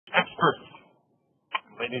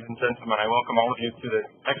Ladies and gentlemen, I welcome all of you to the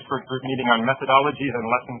expert group meeting on methodologies and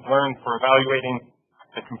lessons learned for evaluating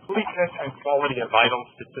the completeness and quality of vital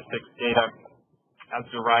statistics data as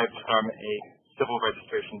derived from a civil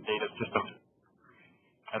registration data system.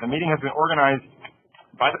 The meeting has been organized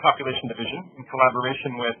by the Population Division in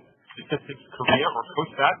collaboration with Statistics Korea, or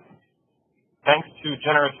COSTAT, thanks to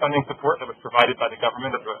generous funding support that was provided by the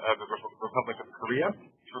government of the Republic of Korea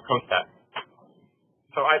through COSTAT.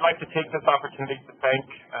 So I'd like to take this opportunity to thank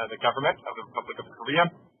the government of the Republic of Korea,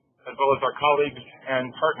 as well as our colleagues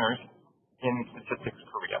and partners in Statistics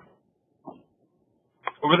Korea.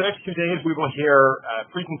 Over the next 2 days, we will hear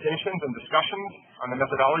presentations and discussions on the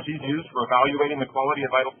methodologies used for evaluating the quality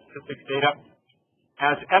of vital statistics data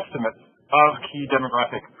as estimates of key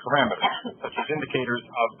demographic parameters, such as indicators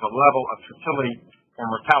of the level of fertility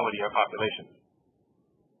or mortality of populations.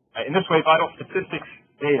 In this way, vital statistics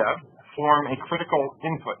data form a critical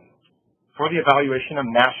input for the evaluation of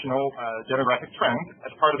national demographic trends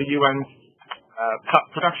as part of the UN's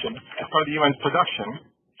production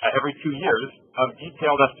every 2 years of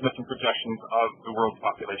detailed estimates and projections of the world's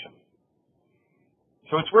population.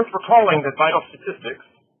 So it's worth recalling that vital statistics,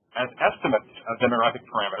 as estimates of demographic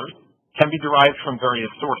parameters, can be derived from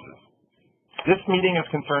various sources. This meeting is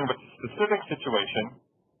concerned with a specific situation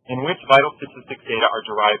in which vital statistics data are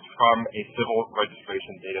derived from a civil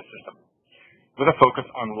registration data system, with a focus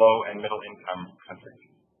on low and middle income countries.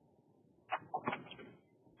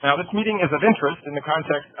 Now, this meeting is of interest in the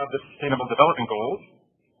context of the Sustainable Development Goals,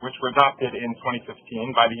 which were adopted in 2015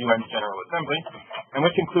 by the UN's General Assembly, and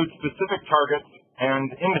which include specific targets and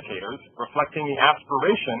indicators reflecting the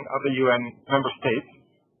aspiration of the UN member states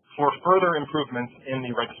for further improvements in the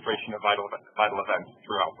registration of vital events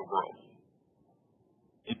throughout the world.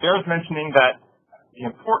 It bears mentioning that the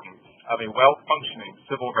importance of a well-functioning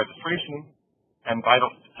civil registration and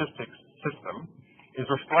vital statistics system is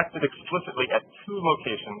reflected explicitly at 2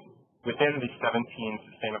 locations within the 17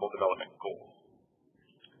 Sustainable Development Goals.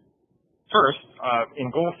 First,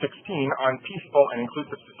 in Goal 16 on peaceful and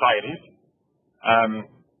inclusive societies,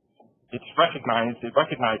 it recognizes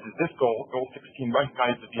this goal, Goal 16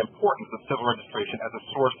 recognizes the importance of civil registration as a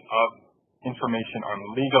source of information on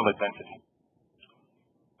legal identity.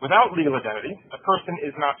 Without legal identity, a person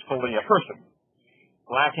is not fully a person,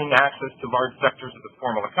 lacking access to large sectors of the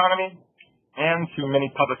formal economy and to many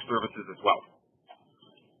public services as well.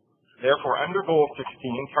 Therefore, under Goal 16,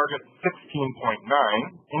 Target 16.9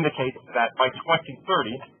 indicates that by 2030,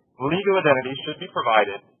 legal identity should be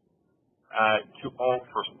provided to all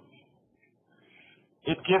persons.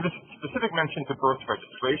 It gives specific mention to birth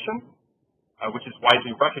registration, which is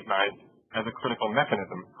widely recognized as a critical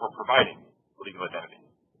mechanism for providing legal identity.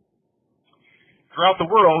 Throughout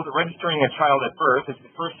the world, registering a child at birth is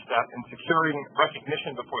the first step in securing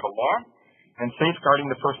recognition before the law and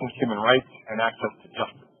safeguarding the person's human rights and access to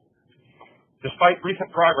justice. Despite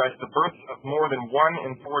recent progress, the births of more than 1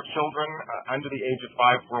 in 4 children under the age of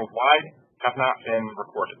 5 worldwide have not been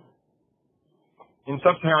recorded. In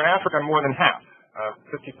sub-Saharan Africa, more than half,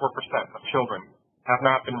 54% of children, have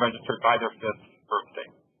not been registered by their 5th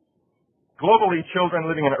birthday. Globally, children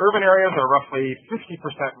living in urban areas are roughly 50%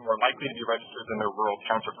 more likely to be registered than their rural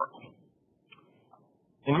counterparts.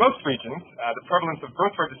 In most regions, the prevalence of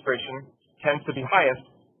birth registration tends to be highest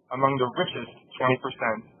among the richest 20%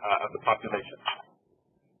 of the population.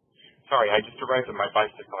 Sorry, I just arrived on my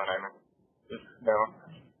bicycle and I'm just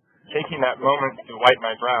taking that moment to wipe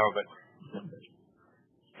my brow. But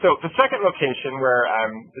so the second location where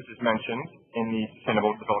this is mentioned in the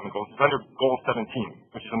Sustainable Development Goals is under Goal 17,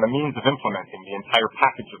 which is on the means of implementing the entire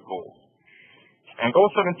package of goals. And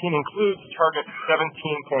Goal 17 includes Target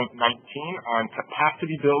 17.19 on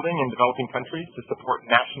capacity building in developing countries to support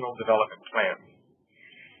national development plans.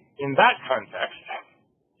 In that context,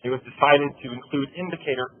 it was decided to include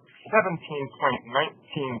indicator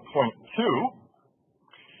 17.19.2,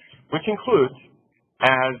 which includes,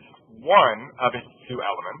 as one of its 2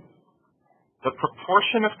 elements, the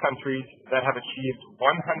proportion of countries that have achieved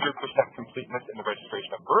 100% completeness in the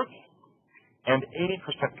registration of births and 80%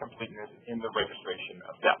 completeness in the registration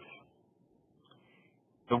of deaths.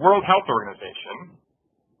 The World Health Organization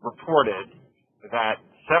reported that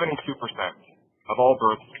 72% of all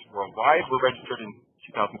births worldwide were registered in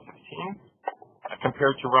 2015,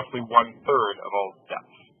 compared to roughly 1/3 of all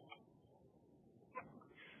deaths.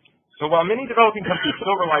 So while many developing countries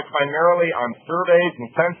still rely primarily on surveys and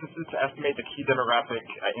censuses to estimate the key demographic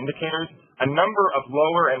indicators, a number of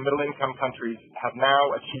lower and middle-income countries have now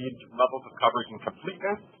achieved levels of coverage and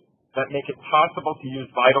completeness that make it possible to use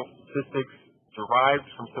vital statistics derived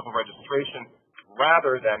from civil registration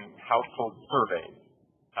rather than household surveys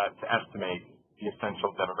to estimate the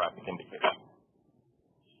essential demographic indicators.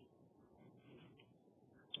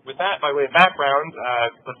 With that, by way of background,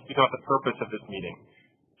 let's speak about the purpose of this meeting.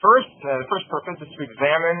 First, the first purpose is to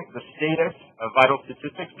examine the status of vital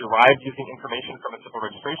statistics derived using information from a civil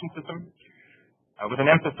registration system, with an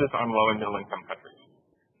emphasis on low and middle income countries.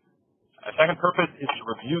 A second purpose is to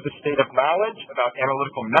review the state of knowledge about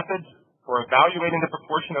analytical methods for evaluating the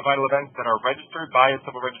proportion of vital events that are registered by a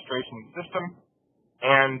civil registration system,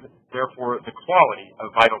 and therefore the quality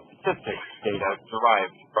of vital statistics data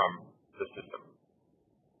derived from the system.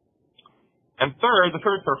 And third, the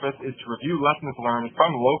third purpose is to review lessons learned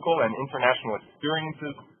from local and international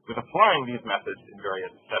experiences with applying these methods in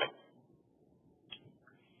various settings.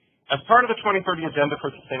 As part of the 2030 Agenda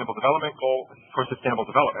for Sustainable Development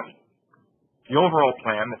the overall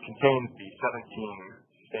plan that contains the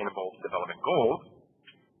 17 Sustainable Development Goals,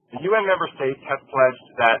 the UN member states have pledged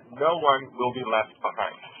that no one will be left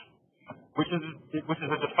behind, which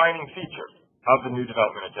is a defining feature of the new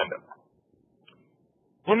development agenda.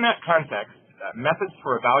 In that context, methods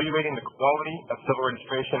for evaluating the quality of civil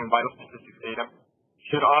registration and vital statistics data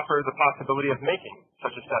should offer the possibility of making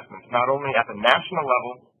such assessments not only at the national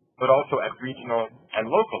level, but also at regional and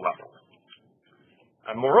local levels.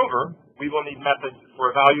 And moreover, we will need methods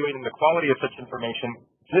for evaluating the quality of such information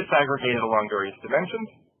disaggregated along various dimensions,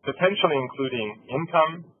 potentially including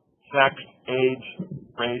income, sex, age,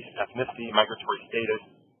 race, ethnicity, migratory status,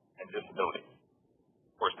 and disability.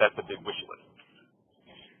 Of course, that's a big wish list.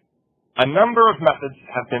 A number of methods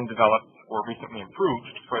have been developed or recently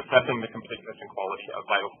improved for assessing the completeness and quality of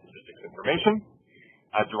vital statistics information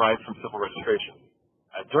derived from civil registration.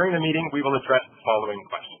 During the meeting, we will address the following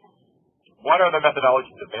questions. What are the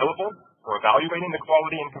methodologies available for evaluating the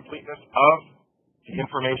quality and completeness of the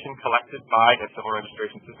information collected by a civil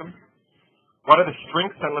registration system? What are the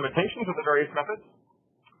strengths and limitations of the various methods?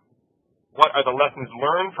 What are the lessons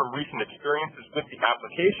learned from recent experiences with the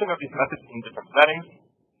application of these methods in different settings?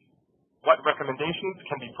 What recommendations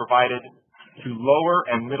can be provided to lower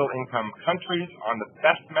and middle income countries on the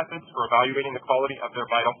best methods for evaluating the quality of their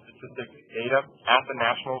vital statistics data at the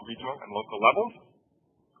national, regional, and local levels?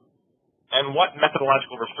 And what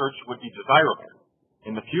methodological research would be desirable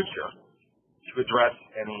in the future to address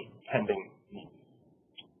any pending needs?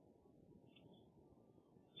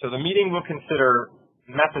 So the meeting will consider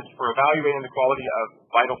methods for evaluating the quality of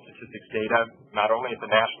vital statistics data, not only at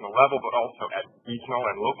the national level, but also at regional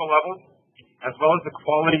and local levels, as well as the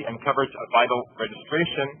quality and coverage of vital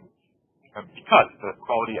registration, because the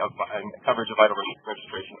quality of and coverage of vital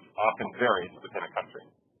registration often varies within a country.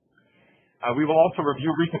 We will also review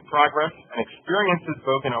recent progress and experiences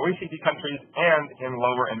both in OECD countries and in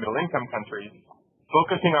lower and middle income countries,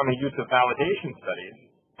 focusing on the use of validation studies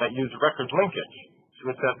that use record linkage to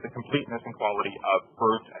assess the completeness and quality of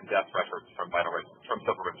birth and death records from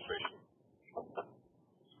civil registration.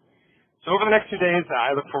 So over the next 2 days,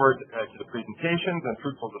 I look forward to the presentations and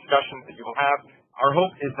fruitful discussions that you will have. Our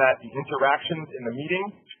hope is that the interactions in the meeting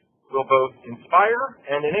will both inspire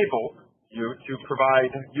and enable you to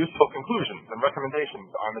provide useful conclusions and recommendations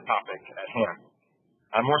on the topic at hand.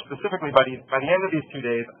 More specifically, by the end of these 2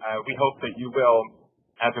 days, we hope that you will,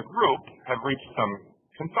 as a group, have reached some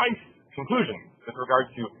concise conclusions with regard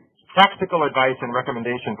to practical advice and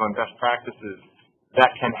recommendations on best practices that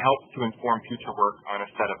can help to inform future work on a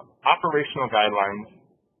set of operational guidelines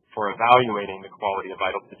for evaluating the quality of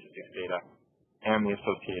vital statistics data and the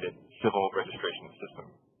associated civil registration system.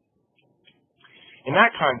 In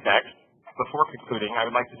that context, before concluding, I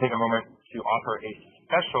would like to take a moment to offer a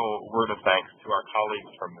special word of thanks to our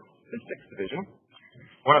colleagues from the Statistics Division,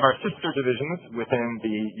 one of our sister divisions within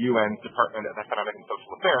the UN's Department of Economic and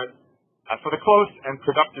Social Affairs, for the close and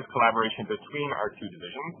productive collaboration between our two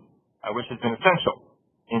divisions, which has been essential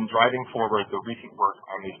in driving forward the recent work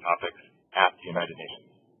on these topics at the United Nations.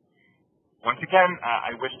 Once again,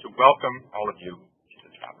 I wish to welcome all of you to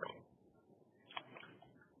this gathering.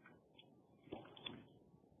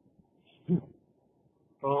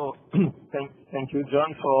 So, thank you, John,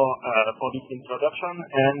 for this introduction.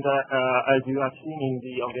 And as you have seen in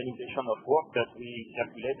the organization of work that we have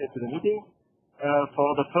related to the meeting, for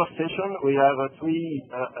the first session, we have three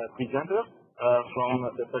presenters from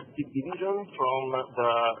the Statistics Division,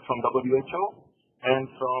 from WHO, and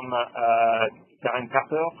from Karen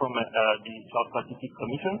Carter from the South Pacific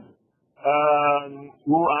Commission,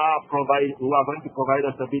 who are going to provide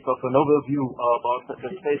us a bit of an overview about the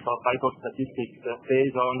state of vital statistics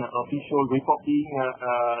based on official reporting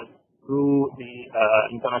through the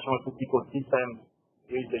international statistical system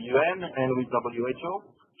with the UN and with WHO.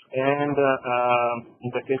 and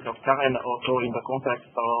in the case of Karen, also in the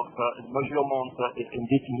context of measurement and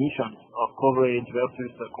definition of coverage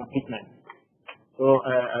versus completeness. So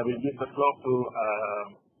I will give the floor to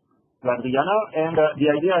Adriana, and the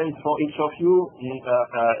idea is for each of you,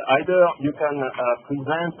 either you can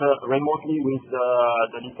present remotely with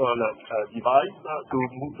the little device to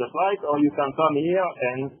move the slides, or you can come here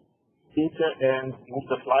and sit and move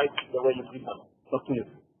the slides the way you prefer. It's up to you.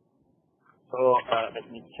 So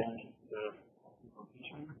let me change the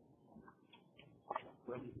position.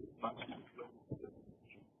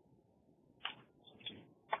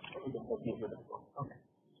 Okay.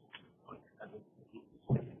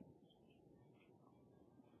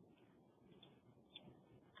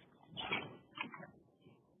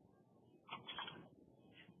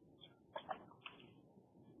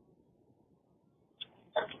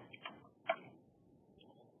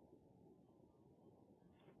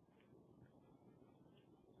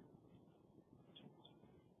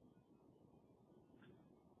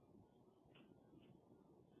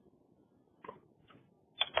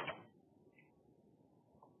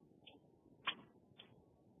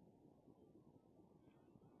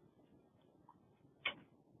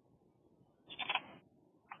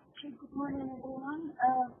 Good morning, everyone.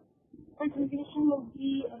 Presentation will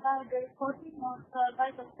be about the reporting of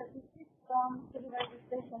vital statistics from civil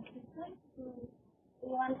registration system to the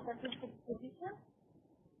UN Statistics Division.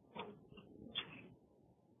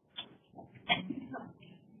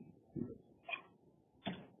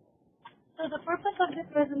 So the purpose of this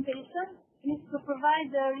presentation is to provide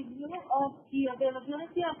a review of the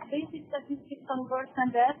availability of basic statistics on births and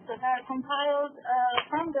deaths that are compiled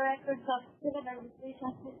from the records of civil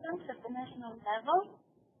registration systems at the national level.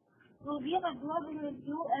 We'll give a global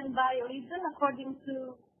review and by region according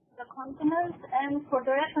to the continents and for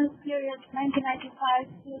the reference period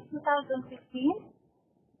 1995 to 2015.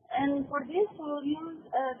 And for this, we'll use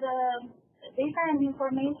the data and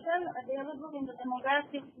information available in the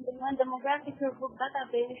UN Demographic Yearbook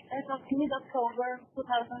database as of mid-October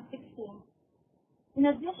 2016. In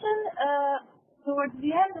addition, towards the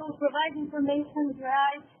end, we'll provide information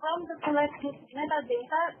derived from the collected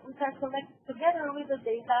metadata, which are collected together with the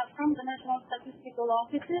data from the National Statistical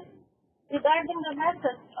Offices regarding the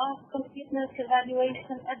methods of completeness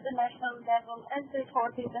evaluation at the national level as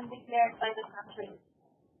reported and declared by the country.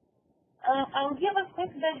 I'll give a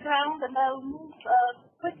quick background and I'll move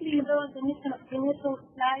quickly those initial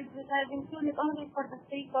slides which I've included only for the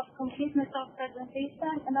sake of completeness of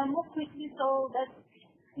presentation, and I'll move quickly so that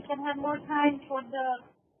we can have more time for the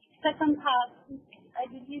second half, which I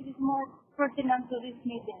believe is more pertinent to this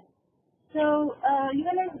meeting. So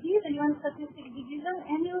UNSD, the UN Statistics Division,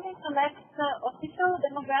 annually collects official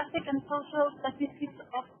demographic and social statistics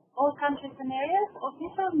of all countries and areas.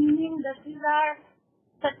 Official meaning that these are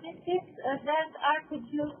statistics that are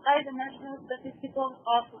produced by the National Statistical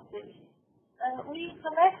Offices. We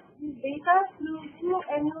collect this data through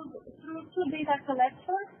two data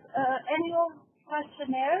collections, annual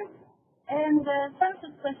questionnaires and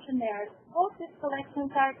census questionnaires. Both these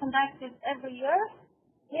collections are conducted every year.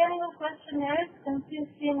 The annual questionnaires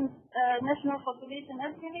consist in National Population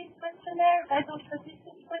Estimate Questionnaire, Vital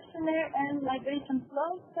Statistics Questionnaire, and Migration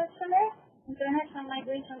Flows Questionnaire, International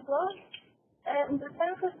Migration Flows. And the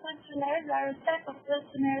census questionnaires are a set of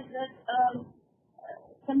questionnaires that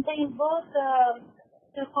contain both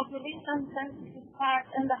the population census part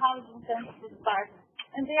and the housing census part.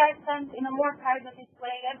 And they are sent in a more targeted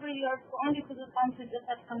way every year only to the countries that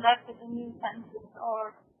have conducted a new census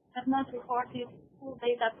or have not reported full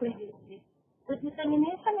data previously. The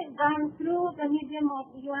dissemination is done through the medium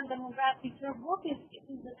of the UN Demographic Yearbook. It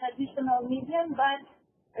is a traditional medium, but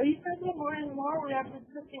recently, more and more, we are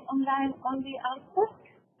producing online only output,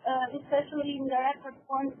 especially in the record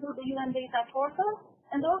form through the UN data portal.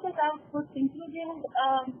 And all these outputs, including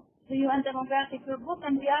the UN Demographic Yearbook,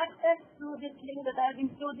 can be accessed through this link that I've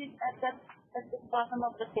included at the bottom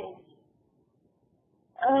of the page.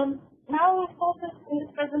 Now we focus in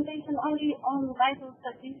this presentation only on vital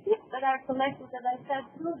statistics that are collected, as I said,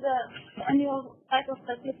 through the annual Vital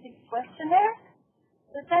Statistics Questionnaire.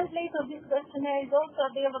 The template of this questionnaire is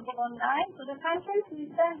also available online. To the countries,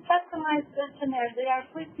 we send customized questionnaires. They are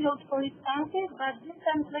pre-filled for each country, but this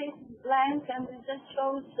template is blank and it just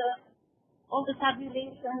shows all the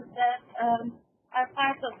tabulations that are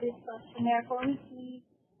part of this questionnaire for which we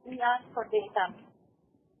ask for data.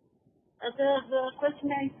 The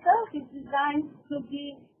questionnaire itself is designed to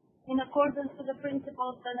be in accordance with the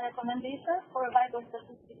principles and recommendations for a vital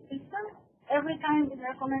statistics system. Every time the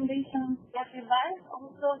recommendations get revised,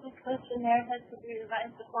 also this questionnaire has to be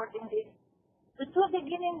revised accordingly. The two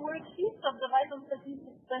beginning worksheets of the Vital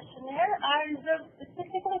Statistics Questionnaire are reserved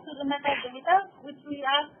specifically to the metadata, which we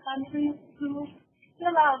ask countries to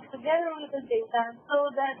fill out together with the data so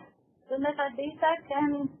that the metadata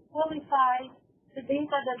can qualify the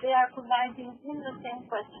data that they are providing in the same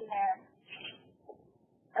questionnaire.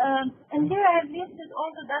 And here I have listed all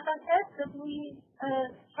the data sets that we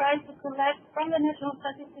try to collect from the National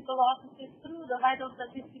Statistical Offices through the Vital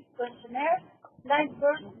Statistics Questionnaire,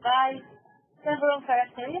 diverged by several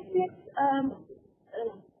characteristics,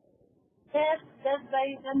 death by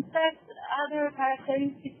infect, other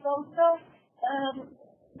characteristics also,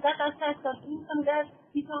 data sets of infant death,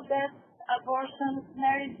 fetal death, abortion,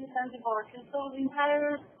 marriages, and divorces. So the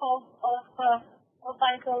entire scope of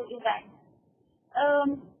vital events.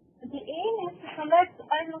 The aim is to collect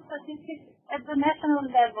vital statistics at the national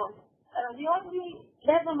level. The only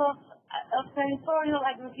level of territorial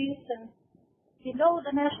aggregation below the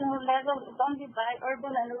national level is only by urban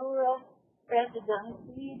and rural residents.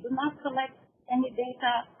 We do not collect any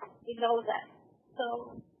data below that.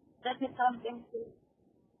 So that is something to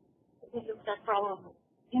look at probably.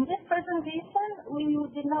 In this presentation, we will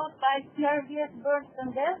denote by CRVS births and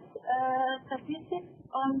deaths statistics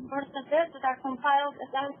on births and deaths that are compiled as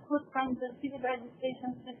output from the civil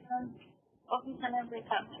registration system of each and every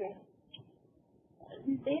country.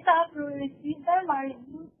 These data, after we receive them, are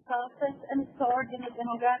reviewed, processed, and stored in the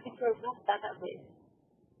demographic group database.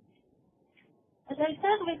 As I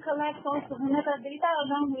said, we collect also the metadata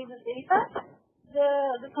along with the data.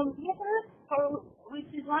 The completeness, which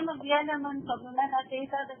is one of the elements of the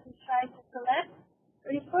metadata that we try to collect,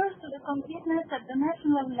 refers to the completeness at the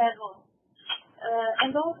national level,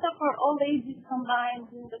 and also for all ages combined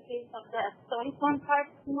in the case of death. So if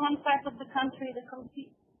in one part of the country,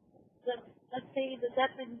 let's say the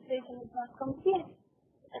death registration is not complete,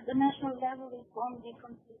 at the national level it won't be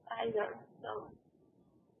complete either. So,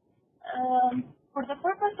 for the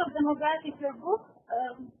purpose of demographic yearbook,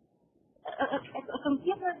 a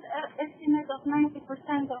completeness estimate of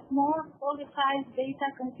 90% of more qualifies data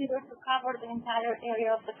considered to cover the entire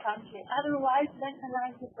area of the country. Otherwise, less than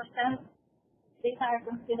 90% data are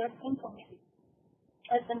considered incomplete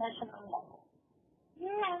at the national level.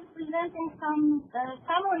 Here I'm presenting some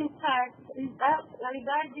summary charts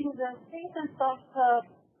regarding the status of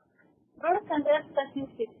birth and death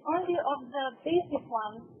statistics, only of the basic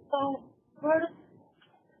ones. So birth,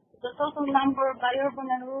 the total number by urban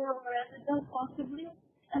and rural residents possibly,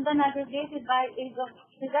 and then disaggregated by age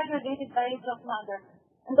of mother.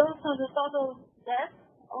 And also the total death,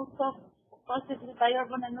 also possibly by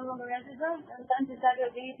urban and rural residents, and then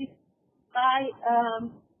disaggregated by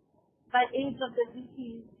age of the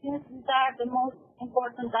disease, since these are the most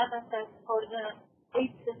important data sets for the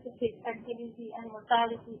age-specific fertility and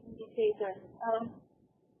mortality indicators.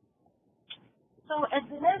 So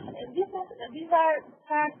these are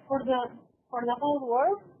charts for the whole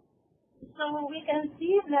world. So we can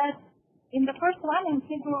see that in the first one, in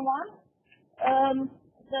figure 1,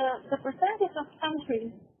 the percentage of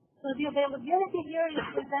countries. So the availability here is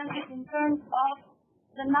presented in terms of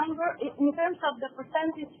the number, in terms of the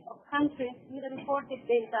percentage of countries with reported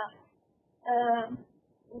data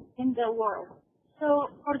in the world.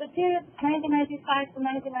 So for the period 1995 to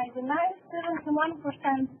 1999,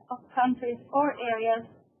 71% of countries or areas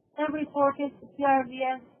have reported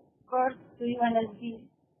CRVS births to UNSD.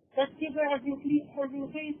 That figure has increased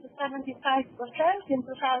to 75% in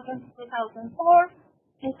 2000 to 2004,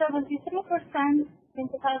 and 73% in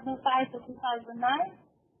 2005 to 2009,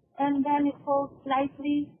 and then it falls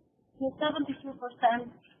slightly to 72%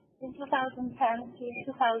 in 2010 to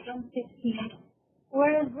 2015.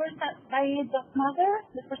 Whereas birth by age of mother,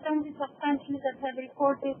 the percentage of countries that have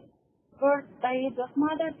reported birth by age of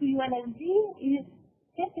mother to UNSD is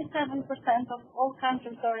 57% of all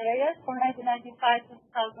countries or areas for 1995 to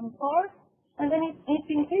 2004, and then it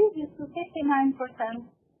increases to 59%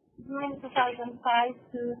 during 2005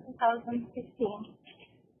 to 2015.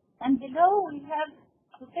 And below we have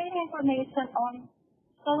the same information on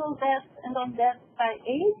total deaths and on deaths by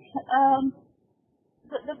age.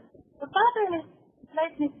 The pattern is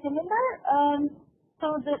slightly similar.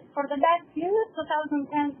 So for the last year,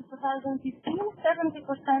 2010 to 2015,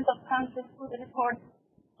 70% of countries would report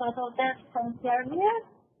total deaths from CRVS,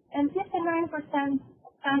 and 59%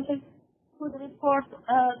 of countries would report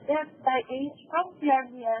deaths by age from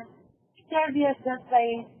CRVS deaths by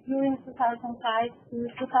age during 2005 to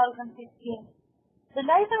 2015. The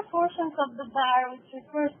lighter portions of the bar, which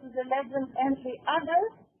refers to the legend entry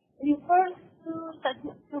others, refers to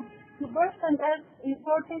births and deaths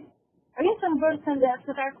reported, recent births and deaths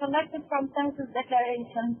that are collected from census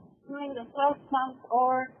declarations during the 12 months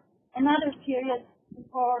or another period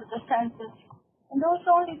before the census. And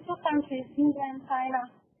also only two countries, India and China,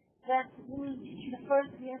 that used the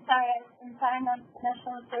first DSIS in China's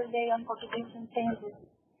National Survey on Population Changes.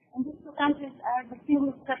 And these two countries are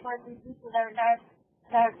distinguished separately due to their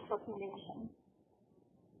large population.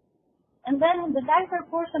 And then the lighter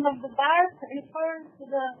portion of the bar refers to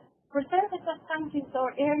the percentage of countries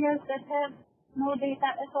or areas that have no data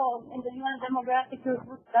at all in the UN Demographic Group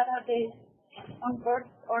database on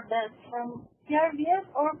births or deaths from CRVS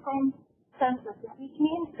or from censuses, which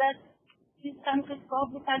means that these countries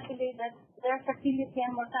probably calculate that their fertility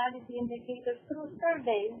and mortality indicators through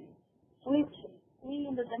surveys, which we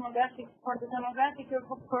in the demographic, for the demographic group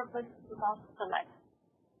purpose, do not select.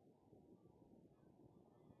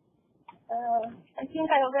 I think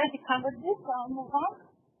I already covered this, so I'll move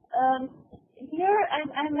on. Here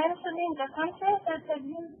I'm mentioning the countries that have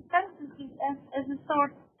used censuses as a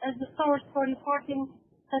source for reporting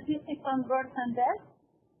statistics on births and deaths.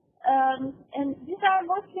 And these are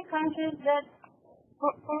mostly countries that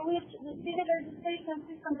for which the civil registration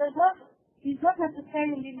system is not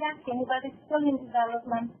necessarily lacking, but it's still in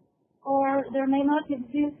development, or there may not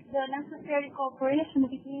exist the necessary cooperation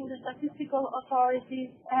between the statistical authorities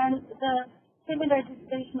and the civil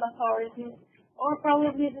registration authorities, or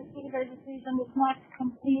probably the civil registration is not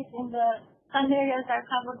complete in some areas are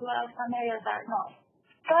covered well, some areas are not.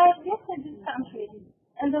 So I've listed these countries.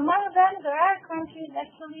 And among them, there are countries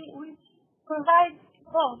actually which provide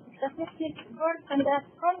both statistics, births and deaths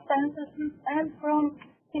from censuses and from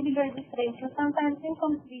civil registration, sometimes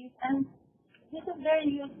incomplete. And this is very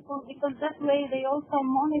useful because that way they also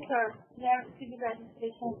monitor their civil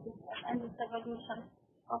registration system and its evolution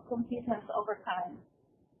of completeness over time.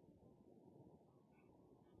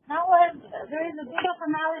 Now, there is a bit of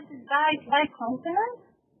analysis by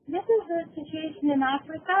continent. This is the situation in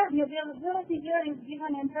Africa. The availability here is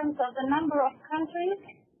given in terms of the number of countries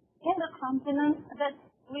in the continent that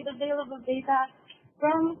with available data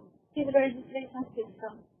from civil registration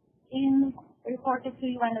system reported to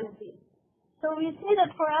UNSD. So we see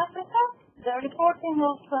that for Africa, the reporting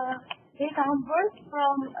of data on birth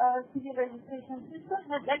from civil registration system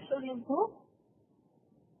has actually improved.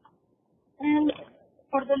 And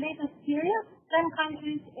for the latest period, 10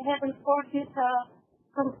 countries have reported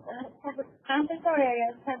countries or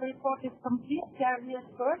areas have reported complete CRVS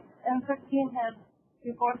births and 13 have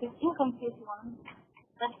reported incomplete ones.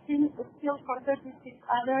 But still for 36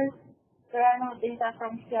 others, there are no data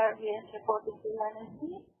from CRVS reported to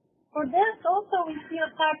UNSD. For this also we see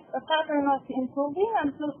a pattern of improving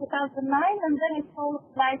until 2009 and then it falls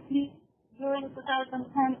slightly during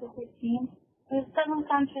 2010 to 15, with 7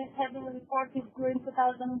 countries having reported during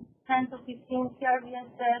 2010 to 15 CRVS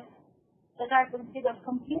deaths that are considered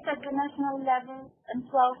complete at the national level and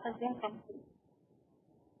 12 as incomplete.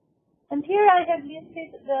 And here I have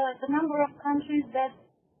listed the number of countries that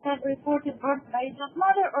have reported birth by age of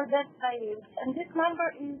mother or death by age. And this number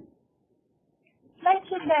is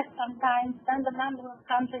slightly less sometimes than the number of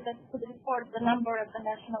countries that could report the number at the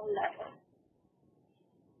national level.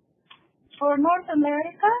 For North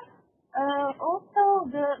America, also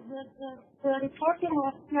the reporting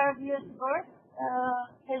of CRVS birth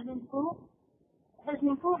has improved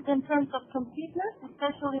in terms of completeness,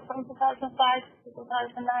 especially from 2005 to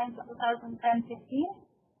 2009 to 2010-15.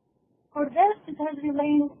 For deaths, it has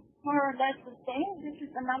remained more or less the same. This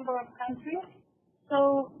is the number of countries.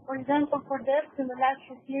 So, for example, for deaths in the last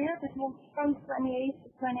period, it moved from 28 to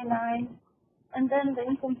 29, and then the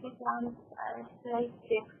incomplete ones are still 6.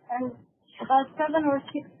 And about 7 or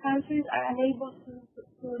 6 countries are unable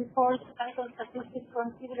to report vital statistics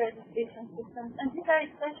from civil registration systems. And these are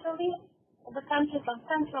especially the countries of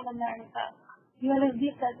Central America. UNSD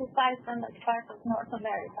classifies them as part of North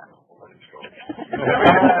America.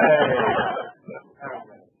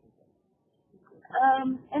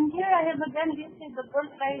 And here I have again listed the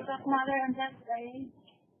birth by age of mother and death by age.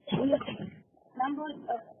 The number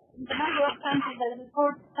of countries that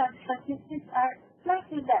report such statistics are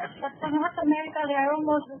slightly less, but for North America they are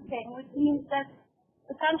almost the same, which means that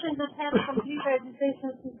the countries that have complete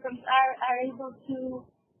registration systems are able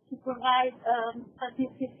to provide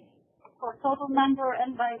statistics for total number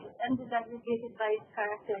and disaggregated by its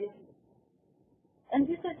characteristics. And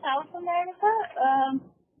this is South America.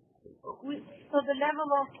 So the level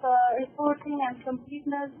of reporting and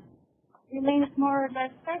completeness remains more or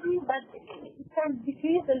less steady, but it has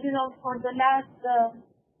decreased a little for the last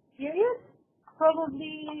period,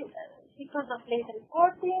 probably because of late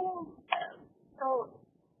reporting.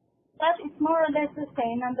 But it's more or less the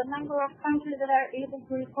same, and the number of countries that are able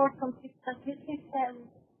to report complete statistics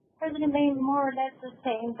has remained more or less the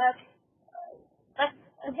same. But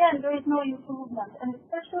again, there is no improvement. And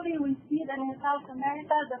especially we see that in South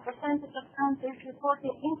America, the percentage of countries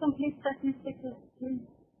reporting incomplete statistics is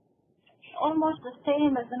almost the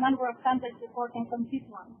same as the number of countries reporting complete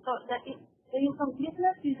ones. So the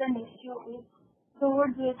incompleteness is an issue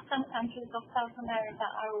towards which some countries of South America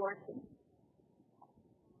are working.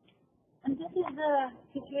 And this is the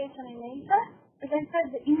situation in Asia. As I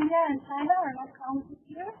said, India and China are not counted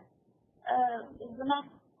here.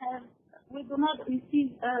 We do not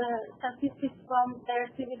receive statistics from their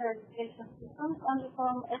civil registration systems, only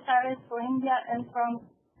from SRS for India and from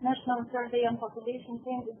National Survey on Population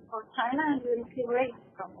Changes for China, and we receive rates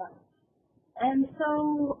from them. And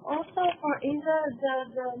so also for Asia,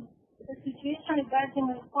 the situation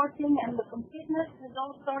regarding reporting and the completeness has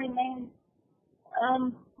also remained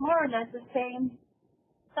more or less the same,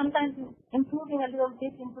 sometimes improving a little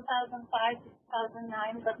bit in 2005 to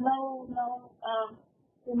 2009, but no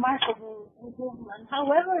remarkable improvement.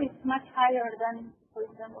 However, it's much higher than, for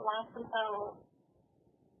example, Africa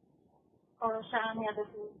or Oceania that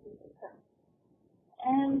we see.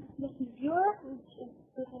 And this is Europe, which is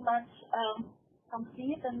pretty much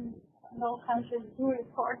complete, and no countries do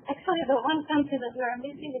report. Actually, the one country that we are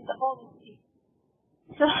missing is the Baltic Sea.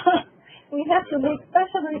 So we have to make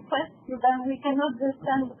special requests to them. We cannot just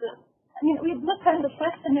send we look at the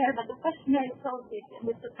questionnaire, but the questionnaire is so big, and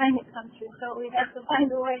it's a tiny country, so we have to find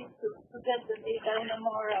a way to get the data in a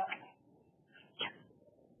more...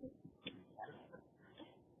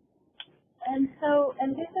 And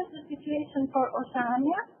this is the situation for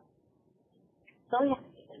Oceania. So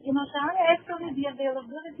in Oceania, actually, the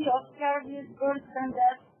availability of CRVS births and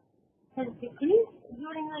deaths has decreased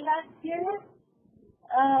during the last period.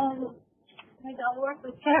 Maybe I'll work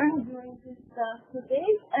with Karen during this 2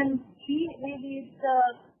 days, and see maybe it's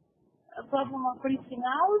a problem of reaching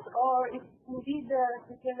out, or if indeed the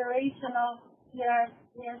deterioration of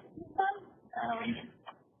CRVS systems.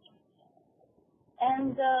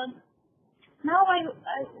 Now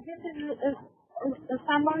this is a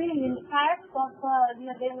summary in fact of the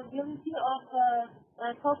availability of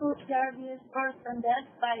total CRVS births and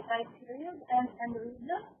deaths by period and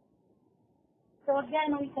region. So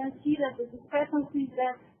again, we can see that the discrepancies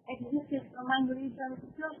that existed among regions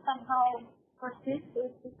still somehow persist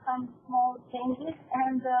with some small changes,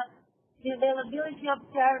 and the availability of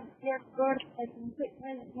CRVS births has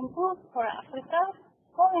improved for Africa.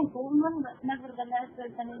 Small improvement, but nevertheless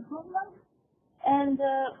there's an improvement. And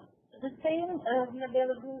the same, the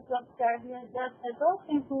availability of CRVS deaths has also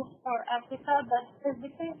improved for Africa, but has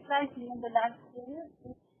decreased slightly in the last period.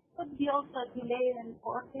 It could be also a delay in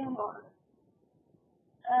reporting or...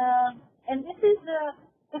 and this is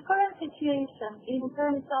the current situation in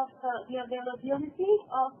terms of the availability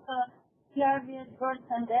of CRVS births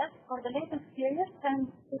and deaths for the latest period from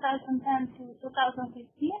 2010 to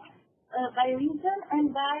 2015 by region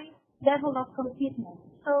and by level of completeness.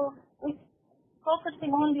 So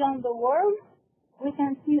focusing only on the world, we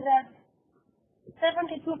can see that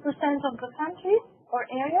 72% of the countries or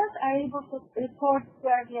areas are able to report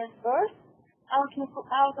CRVS births,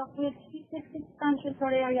 out of which 56 countries or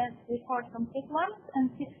areas report complete ones and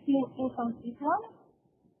 16 incomplete ones.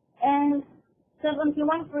 And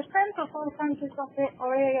 71% of all countries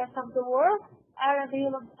or areas of the world are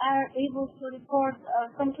able to report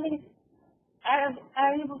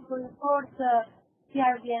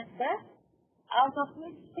CRVS deaths, out of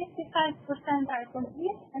which 55% are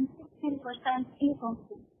complete and 16%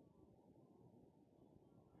 incomplete.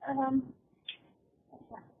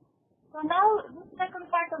 So now, this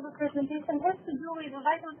second part of the presentation has to do with the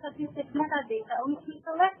vital statistics metadata, which we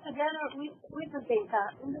collect together with the data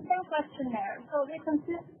in the same questionnaire. So this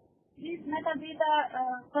metadata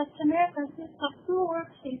questionnaire consists of 2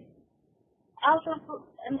 worksheets.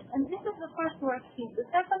 And this is the first worksheet. The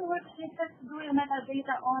second worksheet has to do with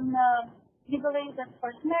metadata on legal age at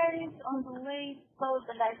first marriage, on the way flows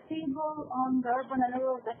the life table, on the urban and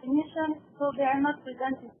rural definitions. So they are not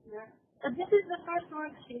presented here. But this is the first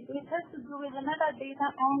worksheet, which has to do with the metadata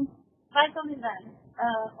on vital events,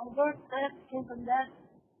 on birth, death, infant death,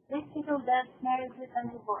 legal death, marriages,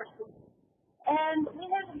 and divorces. And we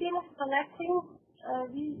have been collecting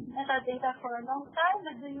these metadata for a long time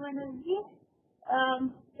at the UNSD.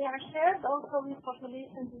 They are shared also with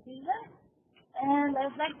population division. And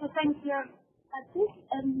I'd like to thank here Atif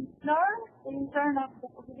and Lauren, the intern of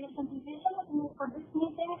the population division, who for this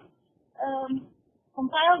meeting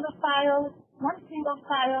compile the file, one single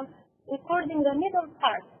file, recording the middle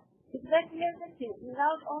part, exactly as it is,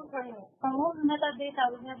 without altering it, from all the metadata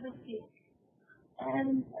we have received.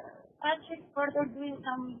 And Patrick further doing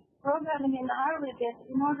some programming in R with it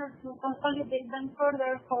in order to consolidate them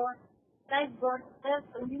further for live birth, death,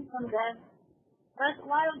 or newborn death, but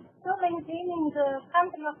while still maintaining the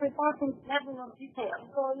country of reporting level of detail.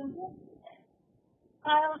 So in this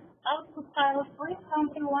output files for each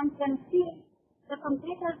country, one can see the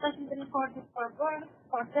completeness that is reported for birth,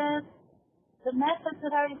 for death, the methods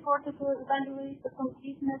that are reported to evaluate the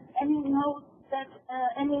completeness, any notes that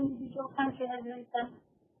any individual country has written.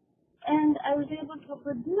 And I was able to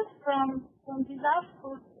produce from these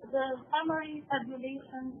outputs the summary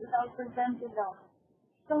tabulation that I'll present below.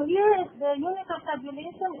 So here is the unit of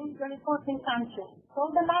tabulation is the reporting country.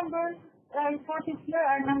 So the numbers that are reported here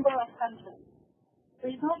are number of countries.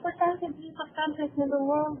 There is no percentages of countries in the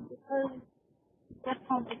world because that's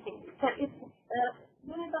complicated. So it's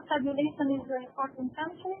unit of tabulation is the reporting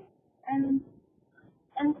country, and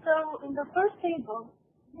so in the first table,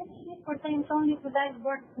 this sheet pertains only to live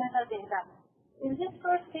birth metadata. In this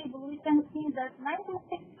first table, we can see that 96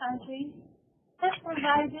 countries have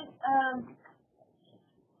provided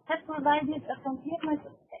a completeness,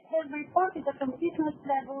 have reported a completeness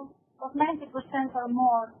level of 90% or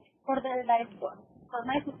more for their live birth. So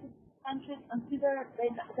 96 countries consider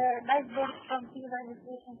their live birth from civil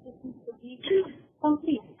registration systems to be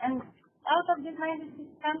complete. And out of these 96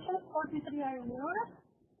 countries, 43 are in Europe,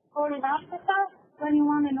 4 in Africa,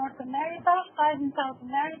 21 in North America, 5 in South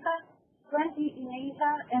America, 20 in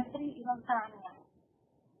Asia, and 3 in Oceania.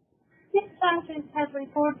 6 countries have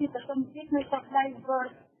reported a completeness of live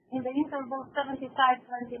birth in the interval 75-29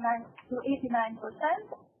 to 89%.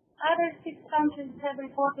 Other 6 countries have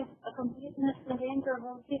reported a completeness in the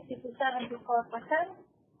interval 50 to 74%,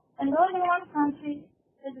 and only 1 country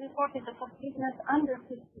has reported a completeness under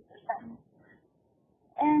 50%.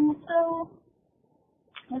 And so,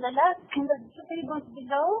 in the 2 tables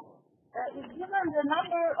below, is given the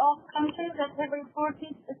number of countries that have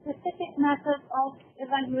reported a specific method of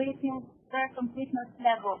evaluating their completeness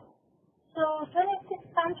level. So, 26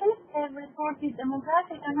 countries have reported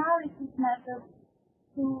demographic analysis methods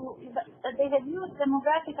they have used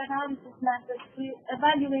demographic analysis methods to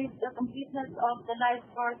evaluate the completeness of the live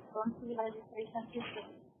birth from civil registration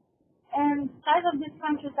systems. And 5 of these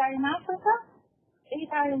countries are in Africa,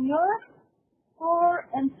 8 are in Europe,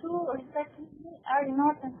 4 and 2 respectively are in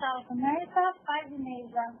North and South America, 5 in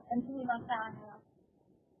Asia, and 2 in Oceania.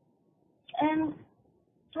 And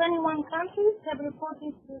 21 countries have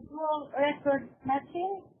reported the dual record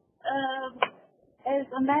matching as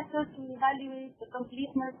a method to evaluate the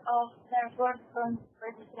completeness of their birth from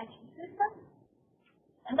registration system.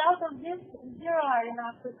 And out of this, 0 are in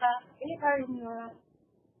Africa, 8 are in Europe,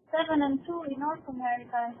 7 and 2 in North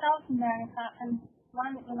America and South America, and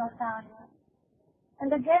 1 in Oceania.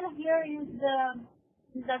 And again, here is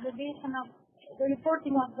the aggregation of the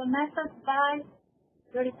reporting of the method by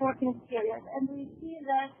the reporting period. And we see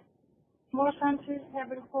that more countries have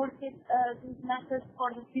reported these methods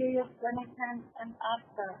for the period 2010 and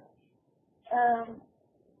after,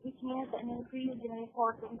 which means an increase in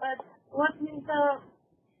reporting. But what is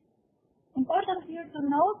important here to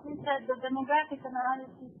note is that the demographic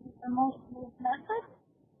analysis is the most used method,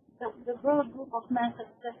 the broad group of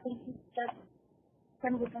methods that can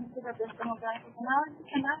be considered as demographic analysis.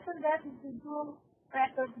 And after that is the dual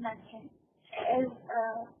record matching, as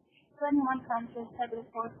 21 countries have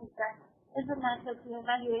reported that as a method to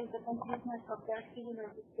evaluate the completeness of their civil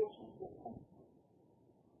registration system.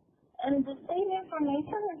 And the same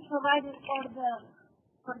information is provided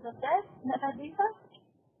for the test metadata.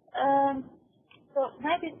 So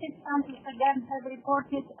 96 countries again have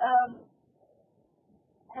reported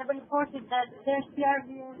that their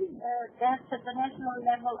CRVS deaths at the national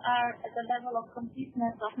level are at the level of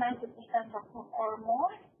completeness of 90% or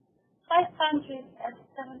more. 5 countries at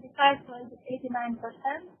 75 to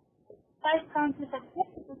 89%. 5 countries at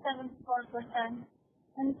 50 to 74%,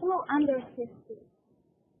 and 2 under 60.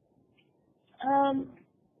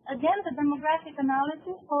 Again, the demographic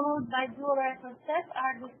analysis followed by dual record test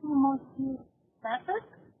are the 2 most used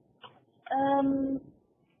methods. And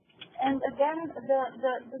again,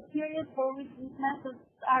 the period for which these methods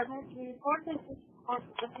are mostly reported is for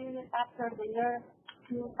the period after the year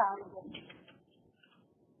 2000.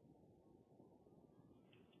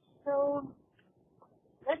 So,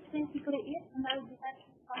 that's basically it, and I'll be happy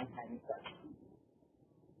to answer any questions.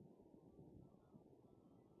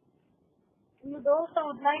 We would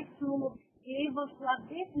also like to be able to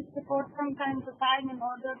update this report from time to time in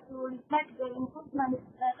order to reflect the improvements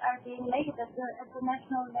that are being made at the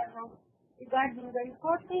national level regarding the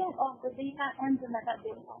reporting of the data and the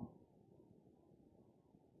metadata.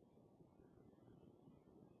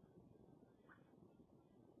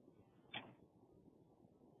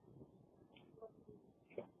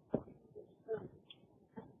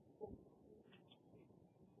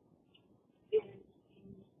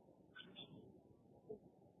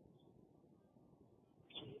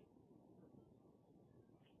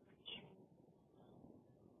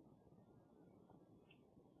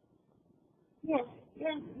 Yes,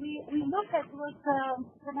 yes. We look at what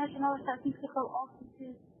the National Statistical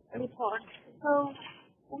Office's report. So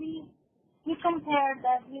we compare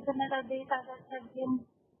that with the metadata that have been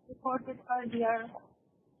reported earlier.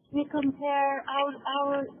 We compare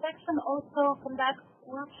our section also conducts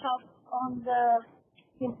workshops on the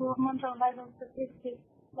improvement of vital statistics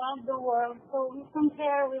throughout the world. So we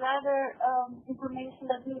compare with other information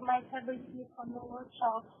that we might have received from the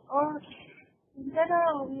workshops, or in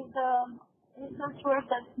general with research work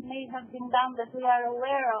that may have been done that we are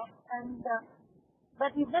aware of. And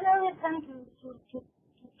but we generally tend to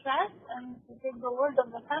trust and to take the word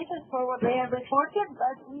of the countries for what they have reported,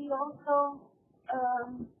 but we also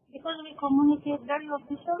because we communicate very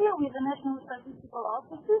officially with the National Statistical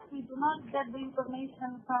Offices, we do not get the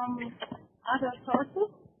information from other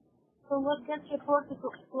sources. So what gets reported to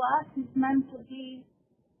us is meant to be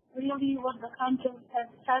really what the countries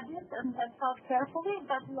have studied and have thought carefully,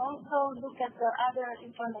 but we also look at the other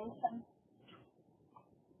information.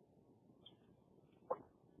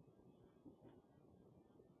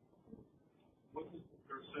 What is the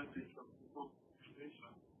percentage of the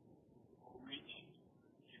population for which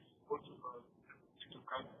is possible to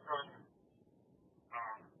calculate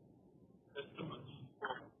estimates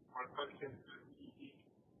for mortality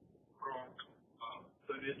from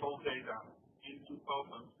the little data in 2000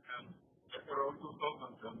 and around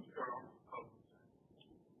 2000 and around 2000?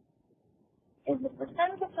 Is the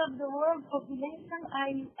percentage of the world population,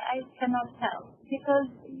 I cannot tell, because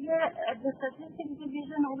here at the Statistics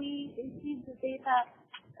Division we receive the data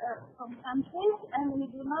from countries, and we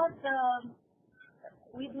do not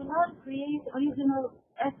create original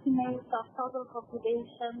estimates of total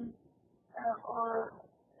population, or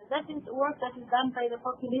that is work that is done by the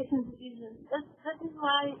Population Division. That is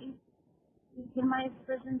why in my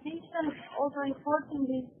presentation also reporting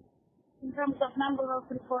is in terms of number of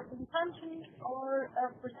reporting countries or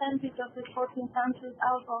a percentage of reporting countries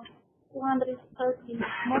out of 230,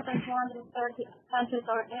 more than 230 countries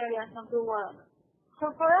or areas of the world.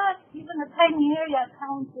 So for us, even a tiny area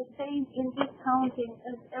counts the same in this counting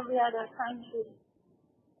as every other country.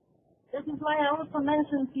 This is why I also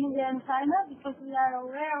mentioned India and China, because we are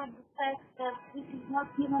aware of the fact that this is not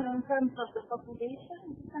given in terms of the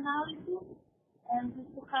population, this analysis, and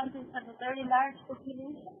these two countries have a very large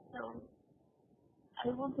population, so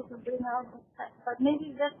I wanted to bring out the fact. But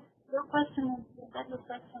maybe that's your question, is a better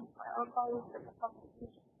question for our colleagues at the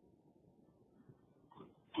population.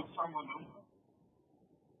 Could someone else?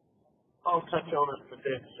 I'll touch on it a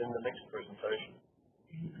bit in the next presentation.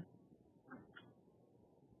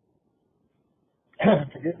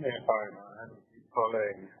 Forgive me if I'm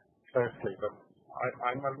following closely, but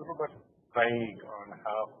I'm a little bit vague on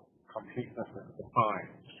how completeness is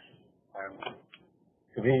defined.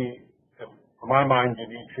 To me, for my mind, you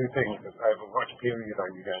need two things. Over what period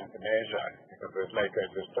are you going to measure? Because there's late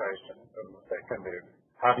registration. And the second is,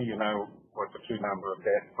 how do you know what the true number of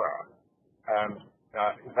deaths are?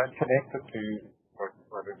 Is that connected to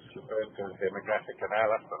what is referred to as demographic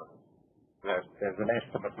analysis? That there's an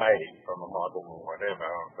estimate made from a model or whatever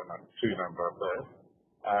of the true number of births,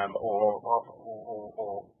 or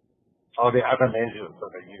are there other measures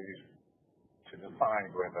that are used to decide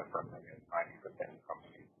whether something is 90%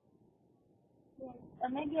 complete? Yes,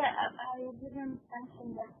 maybe I didn't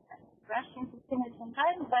mention that rushing to finish on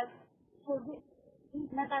time, but so these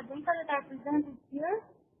metadata that are presented here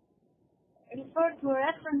refer to a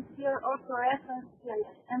reference year or to a reference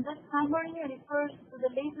period. And this summary refers to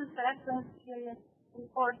the latest reference period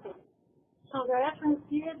reported. So the reference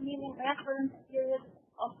period meaning reference period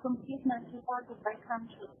of completeness reported by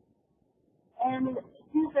country. And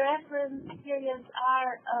since the reference periods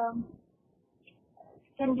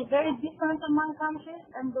can be very different among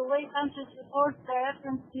countries, and the way countries report their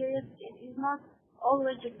reference periods is not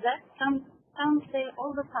always exact. Some say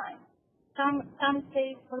all the time. Some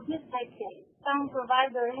say for this decade, some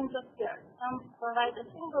provide a range of years, some provide a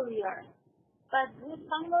single year. But this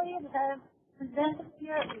summary that I have presented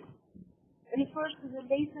here refers to the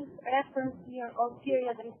latest reference year or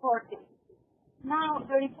period reported. Now,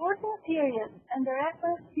 the reporting period and the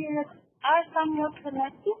reference period are somewhat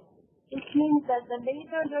connected, which means that the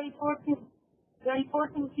later the reporting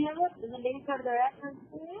period, the later the reference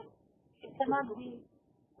period. It cannot be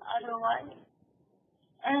otherwise.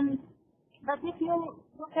 But if you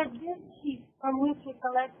look at this sheet from which we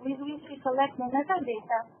collect the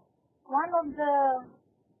metadata, one of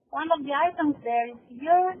the items there is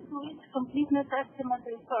years to which completeness estimate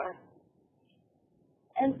refers.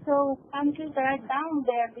 And so countries are down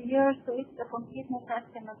there, the years to which the completeness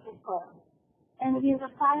estimate refers. And in the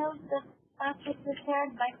files that Patrick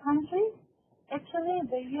prepared by country, Actually,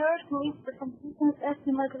 the year to which the completeness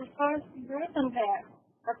estimate refers is written there,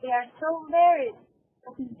 but they are so varied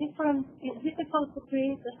that it's difficult to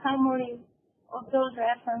create a summary of those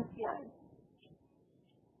reference years.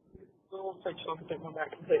 We'll also talk a bit more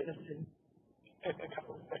about completeness in a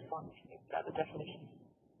couple of seconds, about the definition.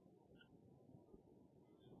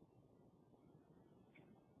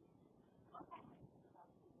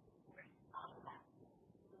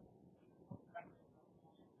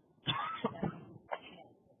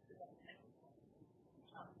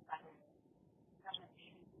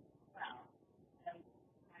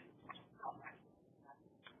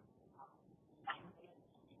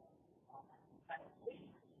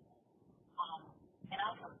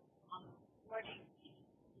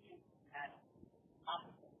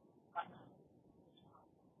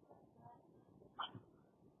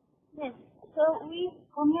 Yes, so we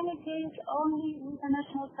communicate only with the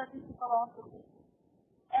National Statistical Office.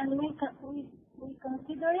 And we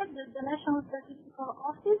consider it that the National Statistical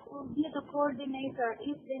Office will be the coordinator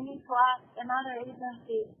if they need to ask another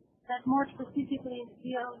agency that more specifically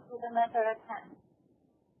deals with the matter at hand.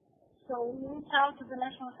 So we reach out to the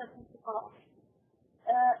National Statistical Office.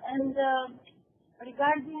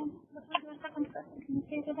 Regarding, what was your second question? Can you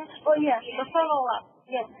say it again? Oh, yes, the follow-up.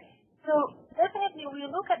 Yes. So definitely we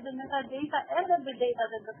look at the metadata and at the data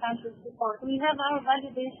that the countries report. We have our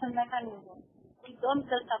validation mechanism. We don't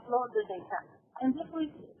just upload the data. And if we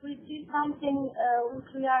see something which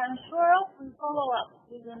we are unsure of, we follow up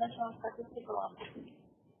with the National Statistical Office.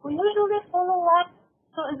 We usually follow up,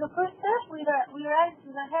 so as a first step, we write to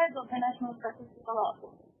the head of the National Statistical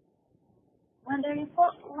Office. When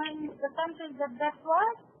the countries get back to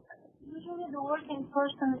us, usually the working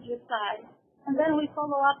person replies, and then we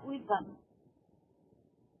follow up with them.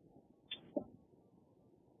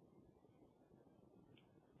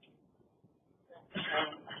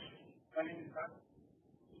 My name is Pat,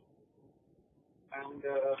 and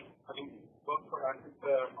I work for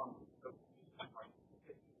Africa on the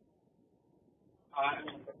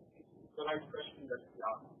and the right question that we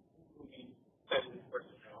asked to be said in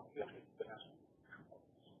person now, international.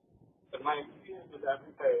 But my experience with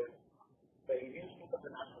Africa is the engagement of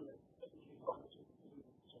the national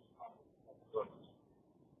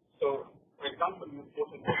so, for example, you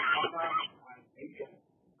quoted Botswana and India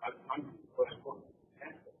as countries for reporting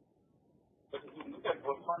cancer. But if you look at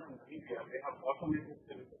Botswana and India, they have automated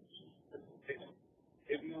certification.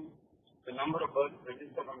 Give you the number of births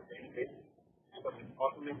registered on a daily basis because it's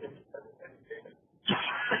automated certification.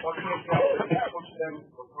 Fortunately, after we push them,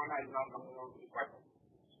 Botswana is now coming out with 5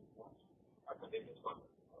 at the latest one.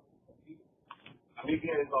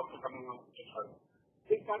 Namibia is also coming out with 5.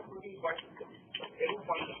 They can't really write it at any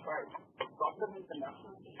point of time. The problem is the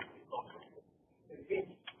national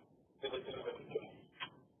engaged with the citizenship.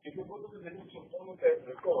 If you go to the Ministry of Home Affairs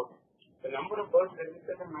report, the number of births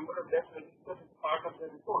registered and number of deaths registered is part of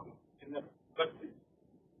the report. But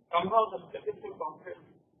somehow the statistical conference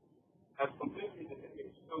has completely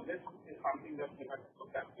disappeared. So this is something that we have to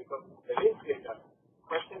look at because the race data, the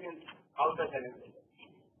question is how does it work?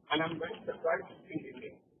 And I'm very surprised to see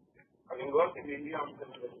India. Having worked in India on the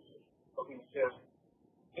registry for these years,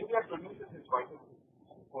 India produces its vital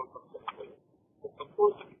report of the of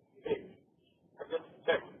course, today, I just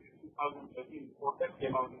checked 2013 report that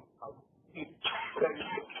came out in 2015.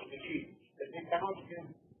 That they cannot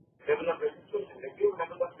give level of registration. They give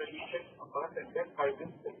level of registration of birth and death by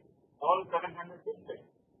district, all 700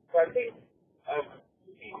 districts. So I think,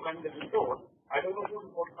 you see, when the report, I don't know who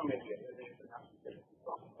reports from India, whether it's the national statistics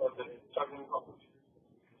or the struggling office.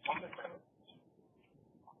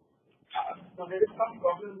 So there is some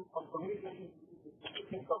problem of communication between the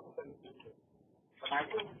statistics office and the system. And I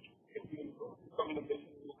think if we improve communication,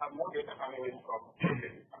 we will have more data coming in from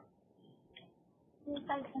Yes,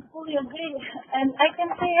 I fully agree. And I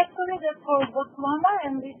can say actually that for Botswana,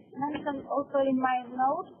 and this mentioned also in my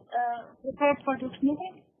notes prepared for this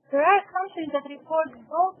meeting, there are countries that report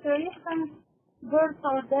both the recent births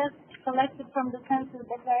or deaths collected from the census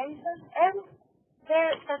declarations and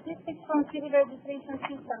their statistics from civil registration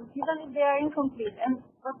systems, even if they are incomplete. And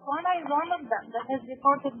Botswana is one of them that has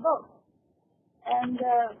reported both. And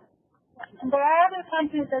there are other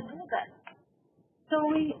countries that do that. So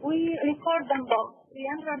we record them both. We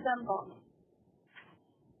enter them both.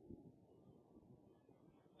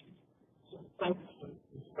 Thanks for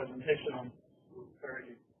this presentation. I'm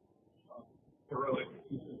very heroic.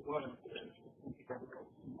 This is one of the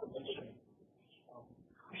information.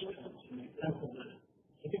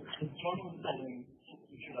 I think as John was saying,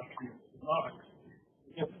 introductory remarks, I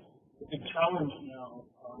guess the big challenge now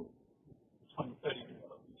on 2030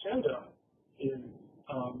 agenda is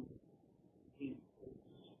the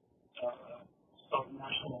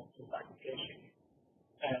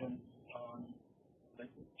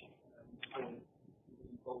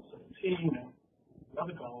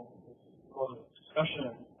another goal is for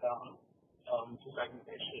discussion about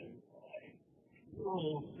disaggregation.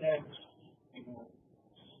 Rules that,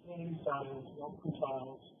 swing styles,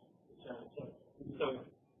 non-compliance, etc. So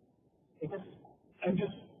I guess I'm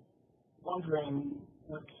just wondering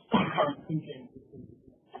what current thinking is in the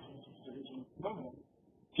division at the moment,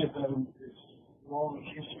 given this long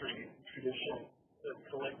history and tradition of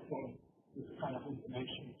collecting this kind of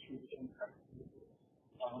information through the impact.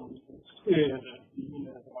 It's clear that the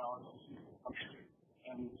unit of analysis is a country,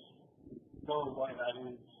 and we know why that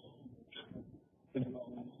is,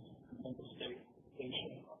 minimum member state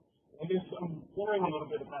station. I guess I'm wondering a little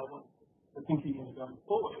bit about what the thinking is going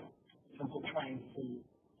forward in terms of trying to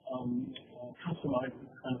customize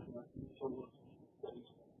this kind of sort of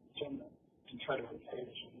agenda and try to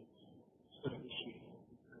engage in this sort of issue.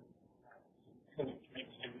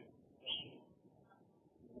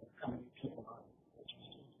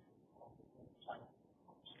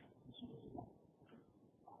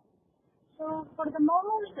 So for the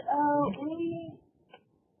moment, we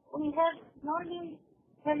have the only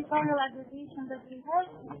territorial aggregation that we have.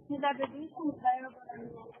 This aggregation is variable and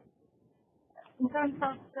in terms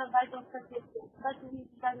of the vital statistics, but we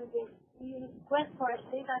disaggregate. We request for a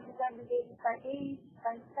data disaggregated by age,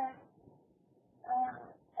 by sex,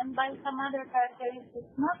 and by some other characteristics,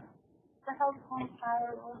 not the household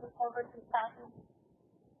fire or the poverty status.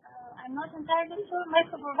 I'm not entirely sure my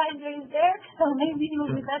supervisor is there, so maybe he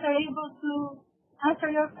will be better able to answer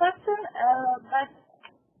your question, but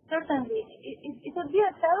certainly it would be a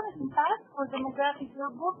challenge, in fact, for demographic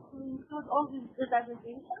yearbook to include all these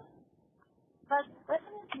disaggregations, but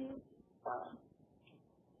definitely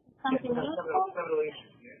something useful. Several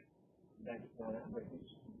issues here that needs to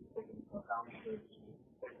be taken into account for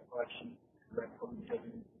the collection,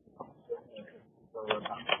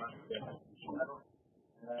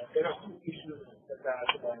 there are two issues that are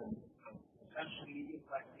essentially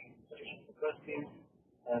impacting inflation. The first is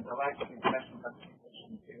the lack of international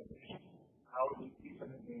participation in CRVS. How do we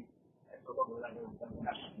differently at the local level and the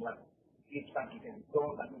national level? Each country has its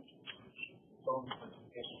own administration, its own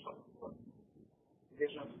classification of the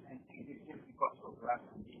divisions, and it is difficult for us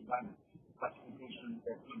to be one classification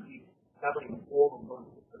that will be covering all of those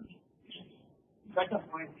different issues. The second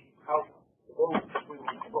point is how the roads we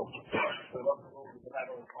will go. So what the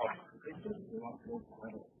level of districts, we want to go to the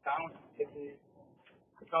level of towns, cities,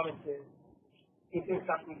 the provinces. It is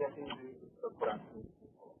something that is for us to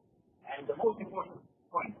follow. And the most important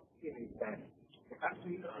point here is that the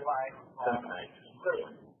country relies on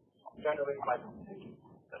service generated by the city.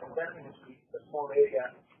 And definitely the small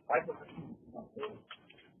area, by the city, is not there.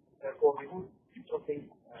 Therefore, we would take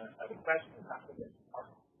a request to happen that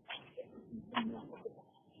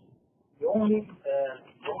the only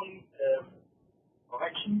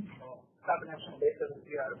correction combination data that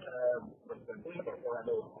we are doing at the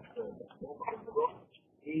level of the world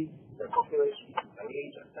is the population by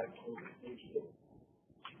age and sex of age group.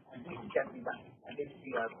 And this can be done. And this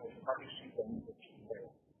we are publishing and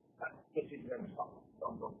there. But this is very strong.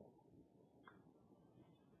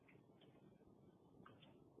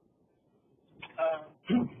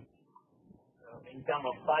 In terms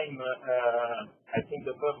of time, I think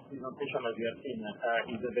the first presentation, as you have seen,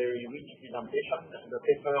 is a very rich presentation. The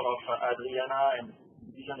paper of Adriana and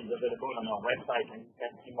the division is available on our website, and you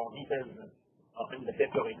can see more details in the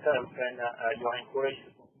paper itself, and you are encouraged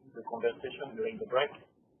to continue the conversation during the break.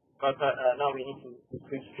 But now we need to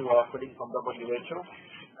switch to our colleagues from WHO,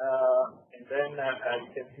 and then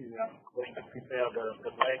you can see we are going to prepare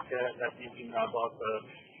the break that is in about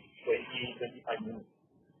 20-25 minutes.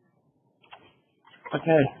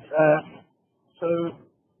 Okay, so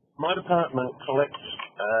my department collects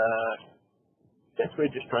death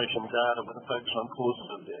registration data with a focus on causes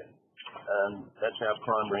of death. That's our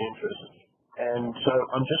primary interest. And so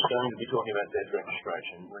I'm just going to be talking about death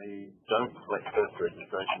registration. We don't collect birth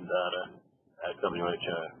registration data at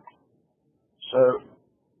WHO. So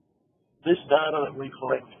this data that we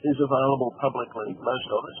collect is available publicly, most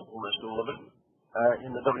of it, almost all of it,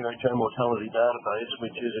 in the WHO mortality database,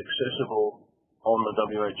 which is accessible on the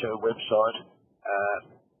WHO website.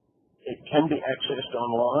 It can be accessed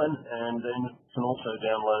online and then can also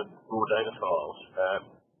download raw data files.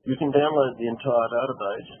 You can download the entire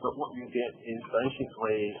database, but what you get is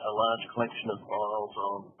basically a large collection of files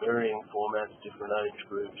on varying formats, different age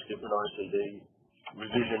groups, different ICD,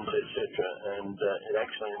 revisions, etc. And it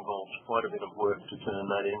actually involves quite a bit of work to turn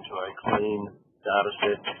that into a clean data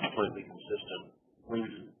set that's completely consistent.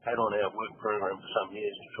 We've had on our work program for some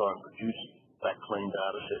years to try and produce that clean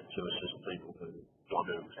data set to assist people who want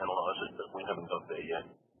to analyse it, but we haven't got there yet.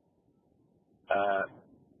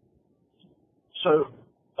 So,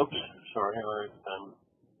 oops, sorry,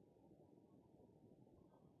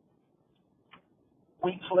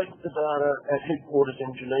 we collect the data at headquarters in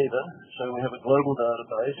Geneva, so we have a global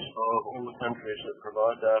database of all the countries that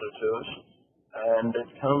provide data to us, and it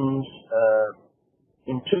comes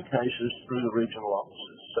in two cases through the regional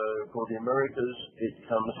offices. So for the Americas, it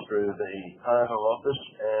comes through the Idaho office,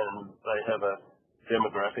 and they have a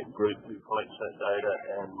demographic group who collects that data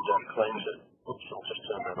and claims it. Oops, I'll just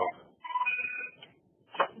turn that off.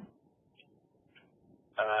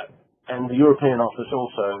 And the European office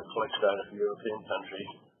also collects data for European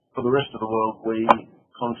countries. For the rest of the world, we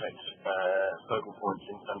contact focal points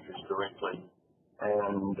in countries directly.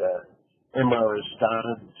 And EMRO has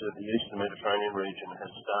started to, the Eastern Mediterranean region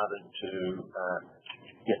has started to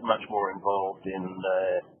get much more involved in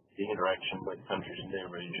the interaction with countries in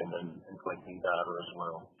their region and collecting data as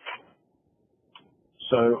well.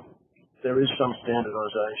 So there is some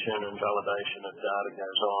standardisation and validation of data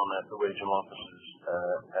goes on at the regional offices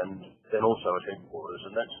and then also at headquarters,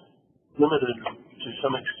 and that's limited to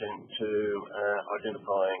some extent to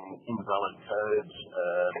identifying invalid codes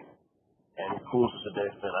and causes of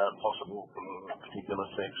death that aren't possible from a particular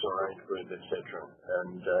sex or age group, etc.,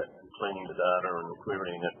 and cleaning the data and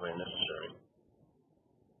querying it where necessary.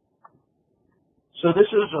 So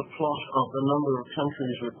this is a plot of the number of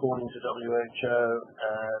countries reporting to WHO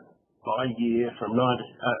by year from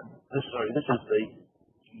this is the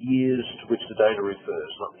years to which the data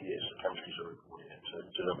refers, not the years the countries are reporting it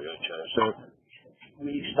to WHO. So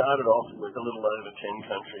we started off with a little over 10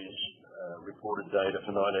 countries reported data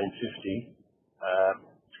for 1950,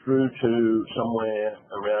 through to somewhere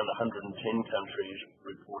around 110 countries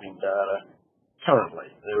reporting data currently.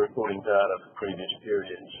 They're reporting data for previous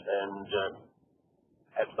periods, and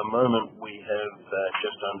at the moment we have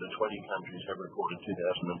just under 20 countries have reported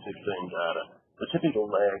 2015 data. The typical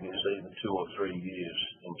lag is either 2 or 3 years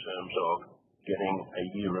in terms of getting a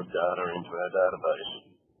year of data into our database.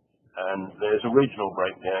 And there's a regional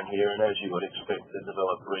breakdown here, and as you would expect, the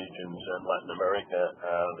developed regions and Latin America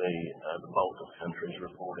are the bulk of countries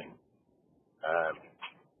reporting.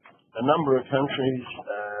 A number of countries,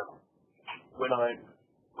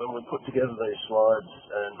 when we put together these slides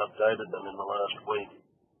and updated them in the last week,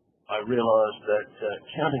 I realised that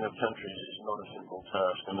counting of countries is not a simple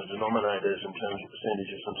task, and the denominators in terms of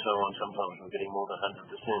percentages and so on, sometimes we're getting more than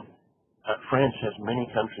 100%. France has many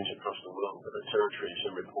countries across the world that are territories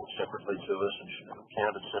and report separately to us and should be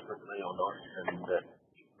counted separately or not, and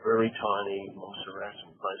very tiny Montserrat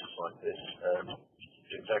and places like this,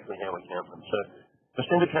 exactly how we count them. So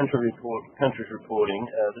percent of countries reporting,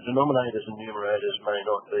 the denominators and numerators may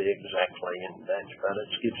not be exactly in match, but it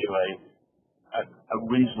gives you a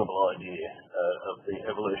reasonable idea of the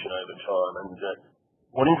evolution over time. And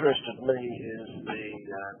what interested me is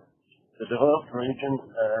the developed region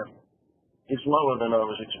is lower than I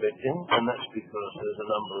was expecting, and that's because there's a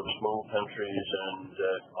number of small countries and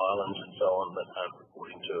islands and so on that aren't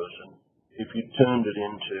reporting to us. And if you turned it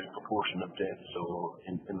into proportion of deaths or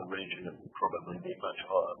in the region, it would probably be much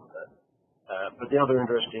higher than that. But the other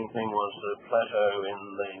interesting thing was the plateau in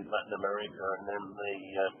Latin America, and then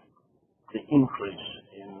the increase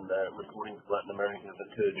in reporting for Latin America that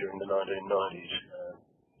occurred during the 1990s.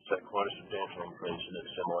 So quite a substantial increase, and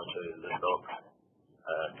it's similar to the developed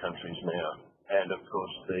countries now. And of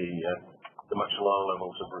course the much lower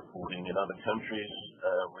levels of reporting in other countries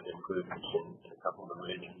with improvements in a couple of the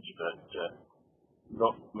regions, but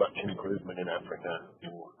not much improvement in Africa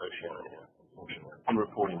or Oceania, unfortunately, in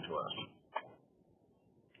reporting to us.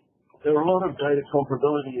 There are a lot of data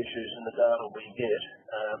comparability issues in the data we get.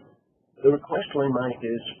 The request we make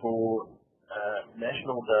is for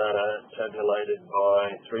national data tabulated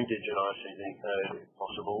by 3-digit ICD code if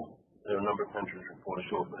possible. There are a number of countries report a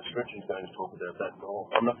short list. Richard's going to talk about that more.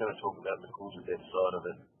 I'm not going to talk about the cause of death side of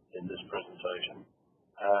it in this presentation.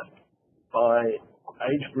 By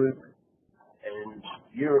age group and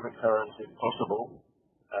year of occurrence if possible,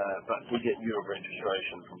 but we get year of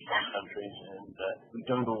registration from some countries, and we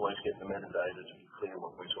don't always get the metadata to be clear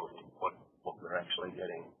what we're talking, what we're actually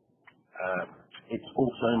getting. It's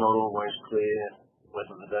also not always clear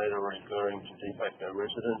whether the data are referring to de facto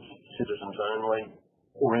residents, citizens only,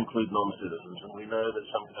 or include non-citizens. And we know that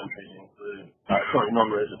some countries include,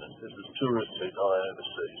 non-residents. This is tourists who die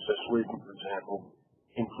overseas. So Sweden, for example,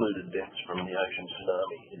 included deaths from the ocean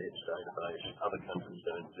tsunami in its database. Other countries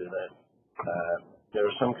don't do that. There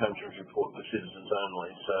are some countries report for citizens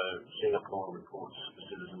only. So Singapore reports for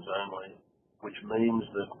citizens only, which means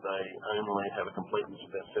that they only have a completeness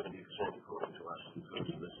of about 70% according to us,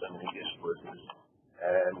 because there's so many guest workers.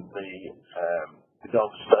 And the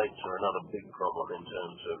Gulf states are another big problem in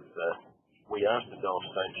terms of we asked the Gulf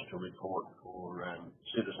states to report for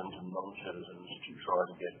citizens and non-citizens to try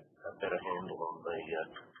to get a better handle on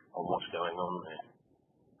what's going on there.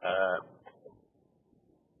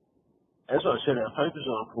 As I said, our focus is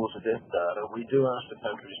on cause of death data. We do ask the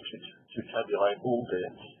countries to tabulate all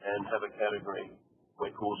deaths and have a category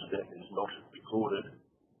where cause of death is not recorded.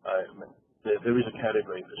 There is a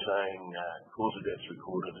category for saying cause of death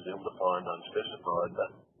recorded as ill-defined, unspecified,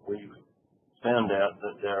 but we've found out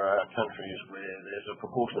that there are countries where there's a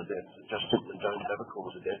proportion of deaths that just simply don't have a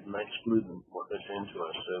cause of death and they exclude them from what they send to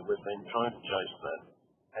us. So we've been trying to chase that.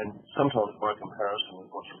 And sometimes by comparison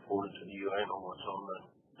with what's reported to the UN or what's on the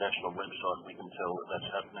national website, we can tell that that's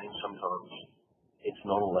happening. Sometimes it's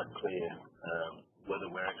not all that clear whether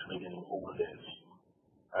we're actually getting all the deaths.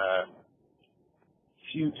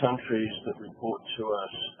 Few countries that report to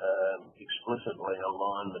us explicitly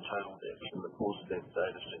align the total deaths and the cause of death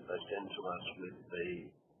data set they send to us with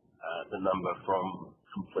the number from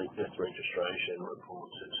complete death registration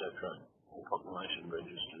reports, etc., or population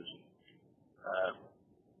registers.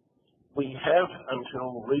 We have,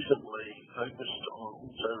 until recently, focused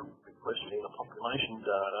on also requesting the population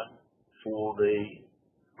data for the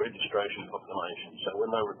registration population. So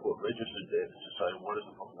when they report registered deaths, to say what is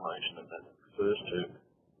the population that refers to.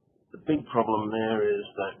 The big problem there is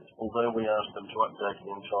that although we ask them to update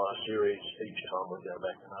the entire series each time we go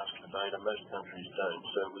back and ask for data, most countries don't.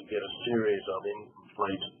 So we get a series of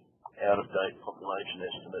incomplete, out-of-date population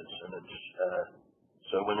estimates, and it's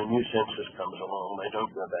so when a new census comes along, they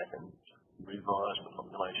don't go back and revise the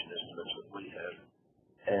population estimates that we have.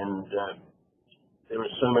 And there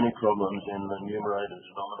are so many problems in the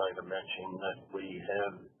numerator-denominator matching that we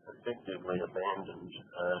have effectively abandoned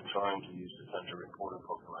trying to use the country-reported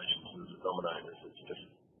populations as denominators. It's just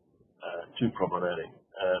too problematic.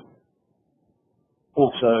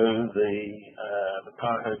 Also, the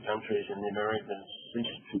PAHO countries in the Americas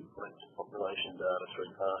cease to collect population data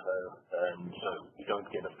through PAHO, and so we don't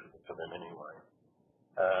get it for them anyway.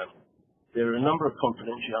 There are a number of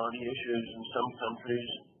confidentiality issues in some countries.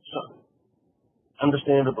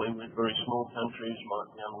 Understandably, with very small countries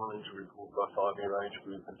might be unwilling to report by 5-year age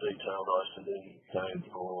group and detailed ICD code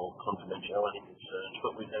for confidentiality concerns,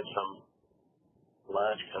 but we've had some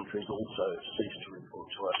large countries also cease to report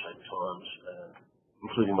to us at times,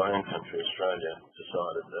 including my own country, Australia,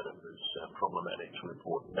 decided that it was problematic to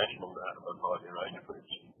report national data by 5-year age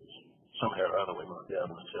groups. Somehow or other we might be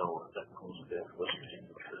able to tell that cause of death was a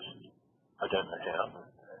particular person. I don't know how.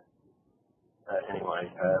 Anyway,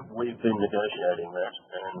 we've been negotiating that,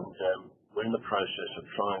 and we're in the process of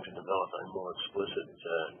trying to develop a more explicit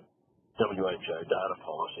WHO data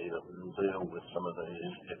policy that will deal with some of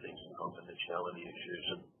these ethics and confidentiality issues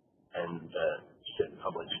and set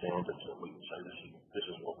public standards that we can say this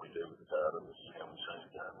is what we do with the data, this is how we save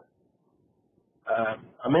data.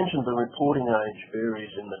 I mentioned the reporting age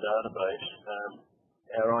varies in the database.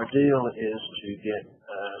 Our ideal is to get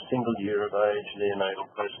a single year of age, neonatal,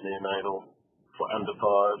 post-neonatal, for under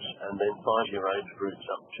 5s, and then 5-year age groups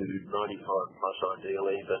up to 95 plus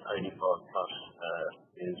ideally, but 85 plus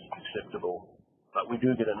is acceptable. But we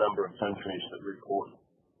do get a number of countries that report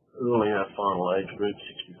earlier final age groups,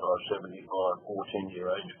 65, 75, or 10-year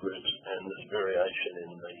age groups, and there's variation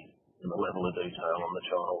in the level of detail on the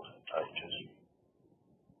child ages.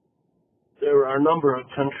 There are a number of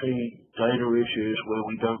country data issues where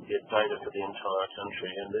we don't get data for the entire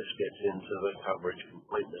country, and this gets into the coverage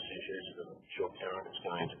completeness issues that I'm sure Karen is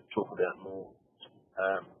going to talk about more.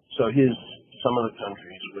 So here's some of the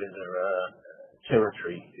countries where there are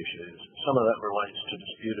territory issues. Some of that relates to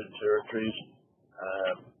disputed territories.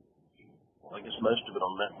 Well, I guess most of it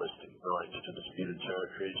on that list relates to disputed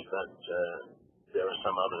territories, but there are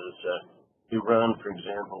some others. Iran, for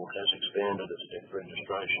example, has expanded its death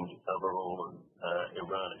registration to cover all of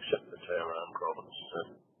Iran except the Tehran province,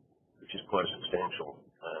 which is quite a substantial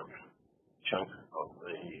chunk of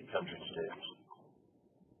the country's deaths.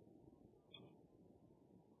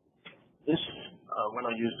 This,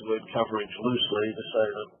 when I use the word coverage loosely, to say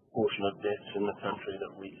the portion of deaths in the country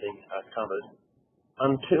that we think are covered.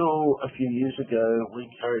 Until a few years ago,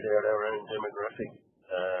 we carried out our own demographic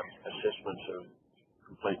assessments of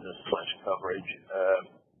completeness / coverage,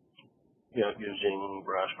 using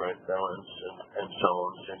grass-rate balance and so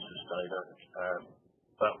on, census data.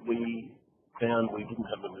 But we found we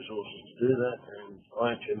didn't have the resources to do that, and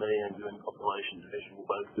IHME and UN Population Division were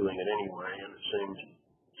both doing it anyway, and it seemed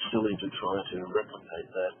silly to try to replicate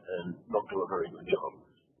that and not do a very good job.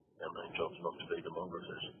 Our main job is not to be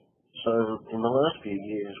demographers. So in the last few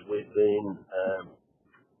years, we've been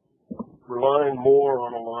relying more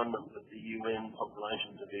on alignment with the UN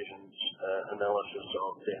Population Division's analysis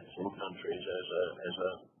of deaths in countries as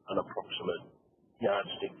an approximate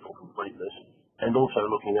yardstick for completeness, and also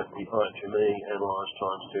looking at the IHME analysed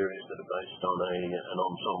time series that are based on an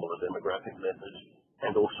ensemble of demographic methods,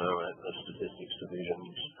 and also at the Statistics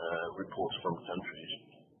Division's reports from countries.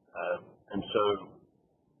 And so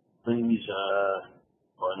these are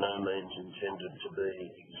by no means intended to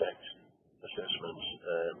be exact assessments,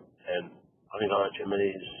 and I think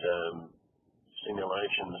IHME's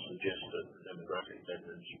simulations suggest that the demographic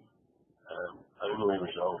methods only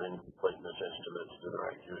result in completeness estimates that are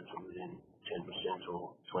accurate to within 10%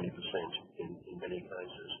 or 20% in many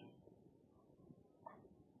cases.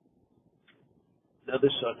 Now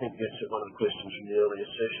this, I think, gets at one of the questions from the earlier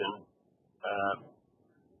session.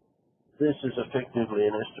 This is effectively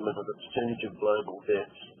an estimate of the percentage of global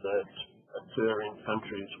deaths that occur in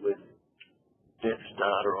countries with deaths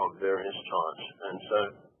data of various types. And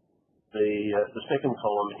so the second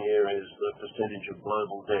column here is the percentage of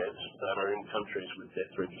global deaths that are in countries with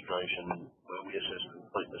death registration where we assess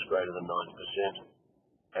completeness greater than 90%,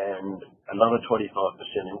 and another 25%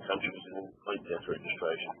 in countries with incomplete death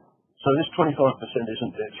registration. So this 25%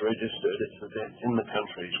 isn't deaths registered, it's the deaths in the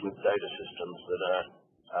countries with data systems that are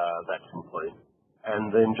that complete. And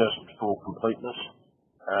then just for completeness,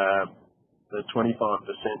 the 25%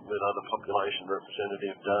 with other population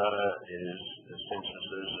representative data is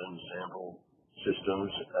censuses and sample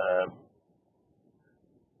systems.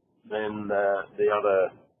 Then the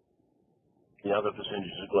other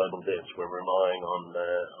percentages of global deaths we're relying on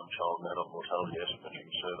child and adult mortality estimates from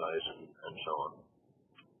surveys and so on.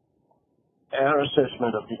 Our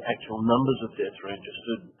assessment of the actual numbers of deaths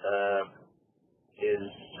registered is,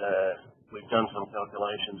 we've done some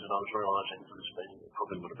calculations, and I was realising for this meeting it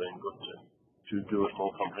probably would have been good to do it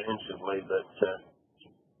more comprehensively, but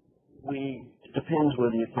it depends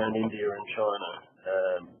whether you count India and China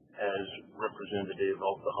as representative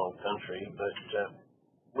of the whole country, but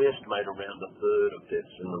we estimate around a third of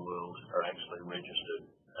deaths in the world are actually registered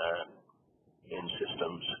in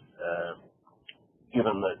systems,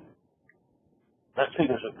 given that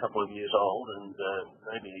figure's a couple of years old, and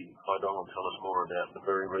maybe Haidong will tell us more about the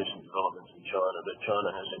very recent developments in China, but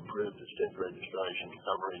China has improved its death registration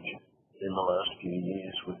coverage in the last few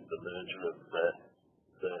years with the merger of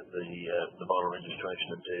the viral registration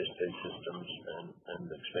of DST systems and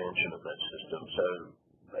the expansion of that system. So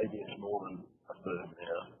maybe it's more than a third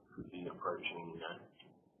now, could be approaching,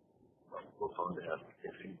 we'll find out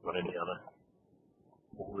if you've got any other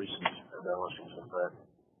more recent analysis of that.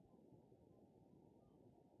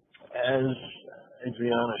 As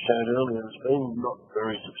Adriana showed earlier, there's been not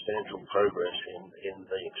very substantial progress in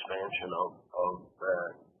the expansion of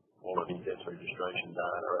quality death registration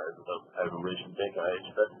data over recent decades.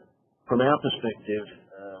 But from our perspective,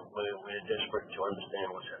 we're desperate to understand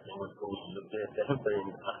what's happening with causes of death. There have been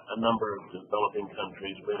a number of developing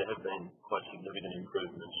countries where there have been quite significant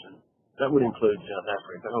improvements, and that would include South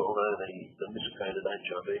Africa, although the miscoded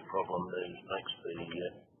HIV problem makes the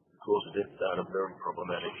cause of death data very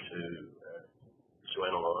problematic to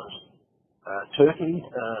analyse. Turkey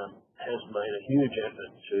has made a huge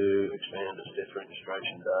effort to expand its death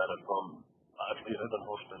registration data from largely urban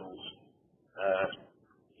hospitals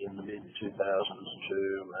in the mid-2000s to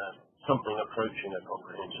something approaching a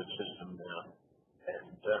comprehensive system now,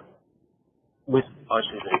 and with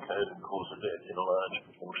ICD-coded cause of death in a large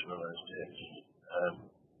proportion of those deaths.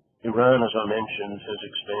 Iran, as I mentioned, has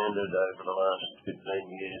expanded over the last 15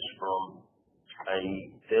 years from a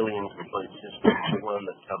fairly incomplete system to one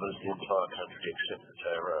that covers the entire country except for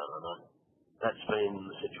Tehran. And that's been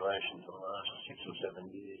the situation for the last 6 or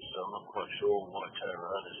 7 years, so I'm not quite sure why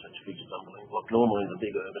Tehran is such a big stumbling block. Normally the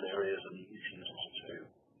big urban areas are the easiest to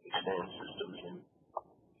extend systems in.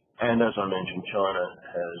 And as I mentioned, China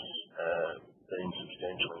has been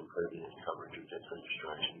substantially improving its coverage of death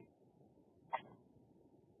registration.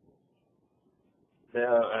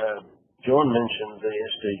 Now, John mentioned the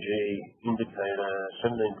SDG indicator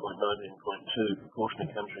 17.19.2, proportion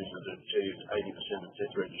of countries that have achieved 80% of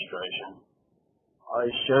death registration. I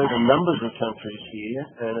showed the numbers of countries here,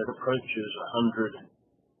 and it approaches 100.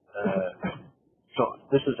 So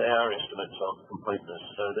this is our estimates of completeness.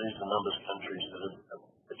 So these are numbers of countries that have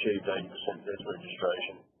achieved 80% death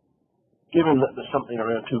registration. Given that there's something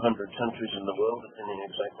around 200 countries in the world, depending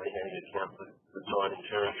exactly how you count the tiny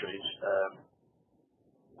territories,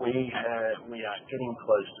 we are getting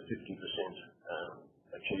close to 50%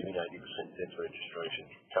 achieving 80% death registration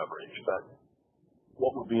coverage. But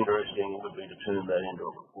what would be interesting would be to turn that into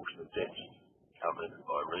a proportion of deaths covered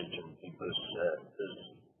by region, because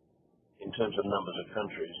in terms of numbers of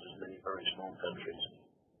countries, there's many very small countries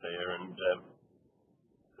there, and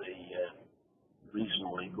the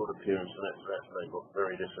reasonably good appearance of that graph may look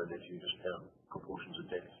very different if you just count proportions of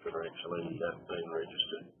deaths that are actually being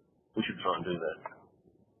registered. We should try and do that.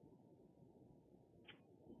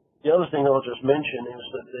 The other thing I'll just mention is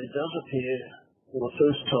that there does appear, for the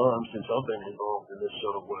first time since I've been involved in this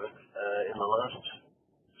sort of work, in the last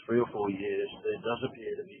 3 or 4 years, there does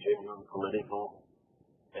appear to be genuine political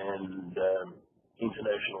and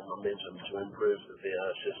international momentum to improve the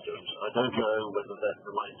VR systems. I don't know whether that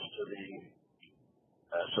relates to the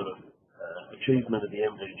achievement of the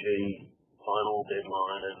MDG final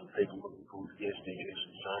deadline and people looking forward to the SDGs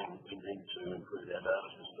and saying we need to improve our data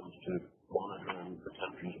systems to monitor, and the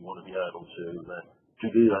countries want to be able to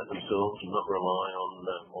do that themselves and not rely on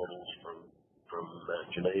models from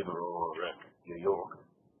Geneva or New York.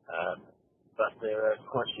 But there are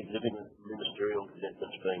quite significant ministerial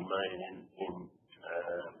commitments being made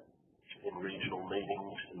in regional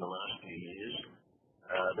meetings in the last few years.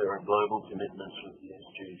 There are global commitments with the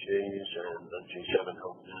SDGs and the G7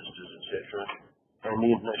 health ministers, etc. And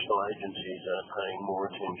the international agencies are paying more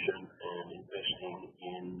attention and investing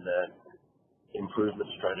in improvement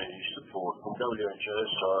strategy support. From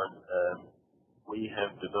WHO's side, we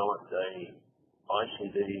have developed a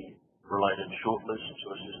ICD-related shortlist to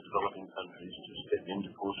assist developing countries to step into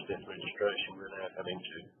cause-effect registration without having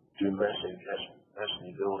to do massive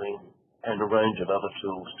capacity building, and a range of other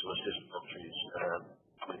tools to assist countries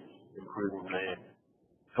with improving their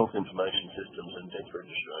health information systems and death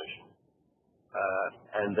registration.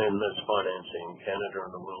 And then there's financing. Canada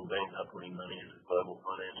and the World Bank are putting money into the global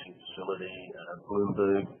financing facility.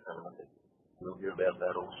 Bloomberg, we'll hear about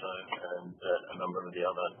that also, and a number of the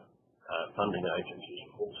other funding agencies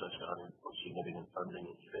are also starting to put significant funding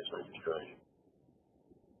into death registration.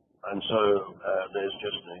 And so there's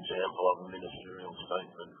just an example of a ministerial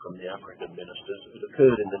statement from the African ministers. It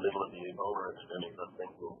occurred in the middle of the Ebola epidemic, I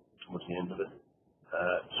think, or towards the end of it.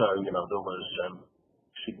 There was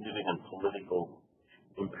significant political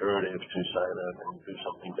imperative to say that and do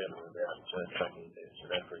something better about tracking deaths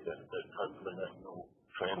in Africa. But hopefully that will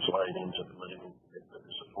translate into political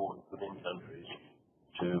support within countries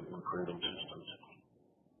to improving systems.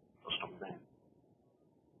 I'll stop there.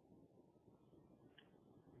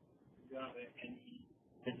 Do you have any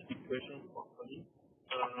specific questions for Colin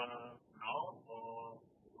now, or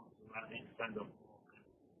any kind of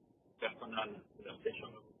personal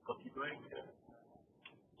presentation of coffee break?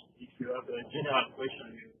 If you have a general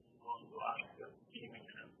question you want to ask, we can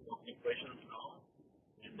ask questions now,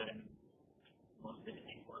 and then more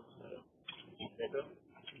specific ones later.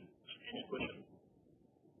 Any questions?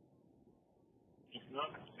 If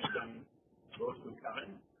not, we can go to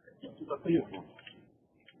Karen. It's up to you.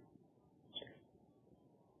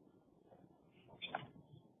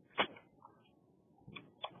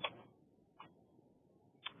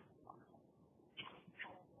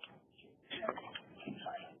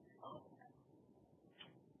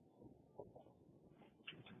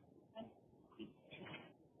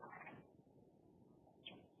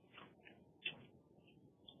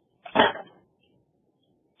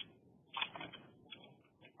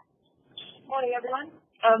 Morning, everyone.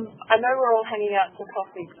 I know we're all hanging out for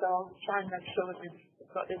coffee, so I'll try and make sure that we've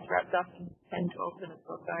got this wrapped up in 10, 12 minutes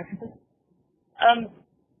or so.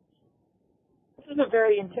 This is a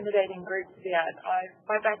very intimidating group to be at.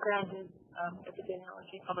 My background is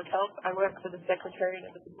epidemiology, public health. I work for the Secretariat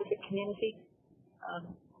of the Pacific Community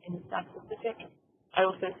in the South Pacific. I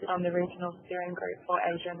also sit on the regional steering group for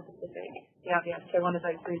Asia and the Pacific, CRVS, so one of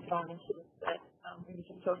those regional initiatives that we were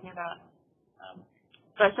just talking about.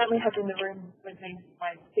 So I certainly have in the room with me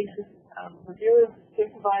my thesis reviewers,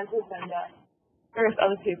 supervisors, and various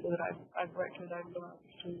other people that I've worked with over the last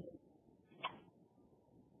 2 years.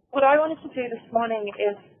 What I wanted to do this morning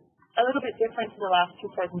is a little bit different to the last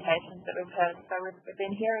 2 presentations that we've heard. So we've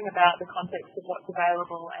been hearing about the context of what's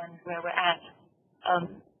available and where we're at.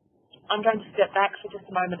 I'm going to step back for just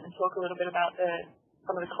a moment and talk a little bit about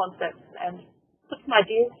some of the concepts and put some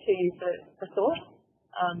ideas to you for thought.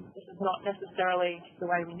 This is not necessarily the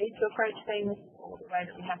way we need to approach things or the way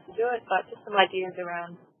that we have to do it, but just some ideas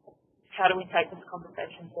around how do we take this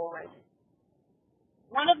conversation forward.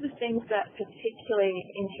 One of the things that particularly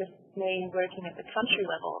interests me working at the country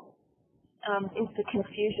level is the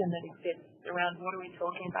confusion that exists around what are we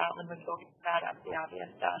talking about when we're talking about our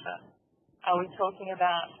CRVS data. Are we talking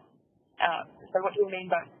about, so what do we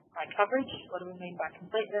mean by coverage? What do we mean by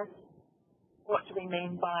completeness? What do we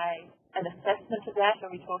mean by an assessment of that?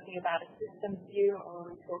 Are we talking about a systems view, or are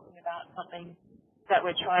we talking about something that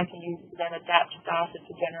we're trying to use to then adapt data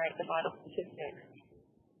to generate the vital statistics?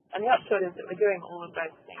 And the upshot is that we're doing all of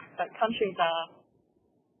those things. But countries are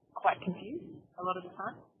quite confused a lot of the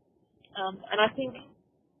time. And I think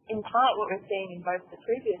in part what we're seeing in both the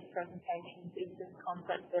previous presentations is this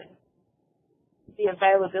concept that the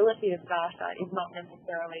availability of data is not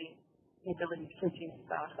necessarily the ability to produce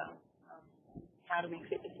data. How do we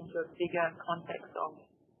fit this into a bigger context of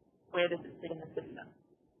where does it sit in the system?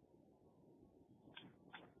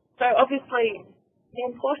 So obviously, the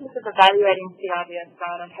importance of evaluating CRVS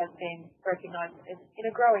data has been recognised in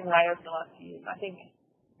a growing way over the last few years. I think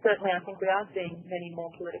we are seeing many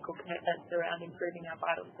more political commitments around improving our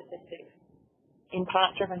vital statistics, in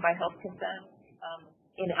part driven by health concerns.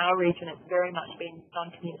 In our region, it's very much been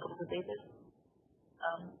non-communicable diseases.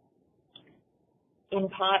 In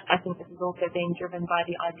part, I think this is also being driven by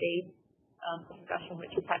the ID discussion,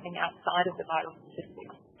 which is happening outside of the vital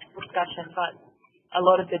statistics discussion, but a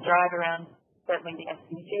lot of the drive around certainly the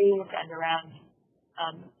SDGs and around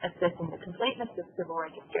assessing the completeness of civil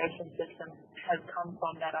registration systems has come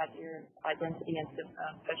from that idea of identity and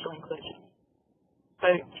social inclusion. So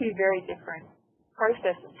two very different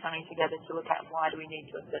processes coming together to look at why do we need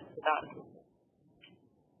to assess the data system.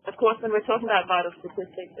 Of course, when we're talking about vital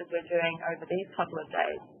statistics, as we're doing over these couple of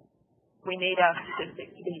days, we need our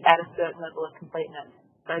statistics to be at a certain level of completeness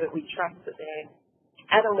so that we trust that they're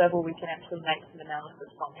at a level we can actually make some analysis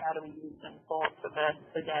from. How do we use them for birth,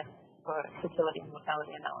 for death, for fertility and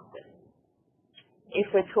mortality analysis?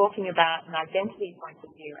 If we're talking about an identity point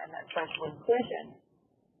of view and that social inclusion,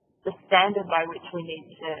 the standard by which we need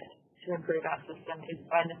to improve our system is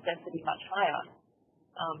by necessity much higher.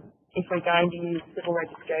 If we're going to use civil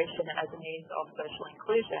registration as a means of social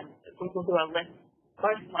inclusion, the people who are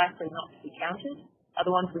most likely not to be counted are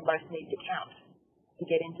the ones we most need to count to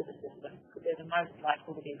get into the system, because they're the most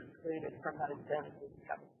likely to be excluded from those services and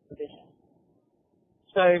government provision.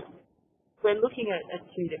 So we're looking at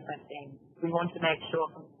two different things. We want to make sure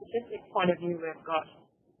from a statistics point of view we've got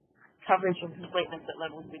coverage and completeness at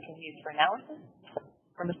levels we can use for analysis.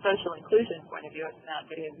 From a social inclusion point of view, it's about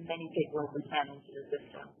getting as many people as we can into the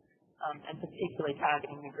system, and particularly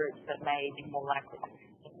targeting the groups that may be more likely to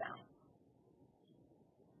be found.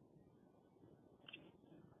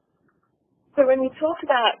 So when we talk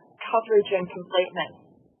about coverage and completeness,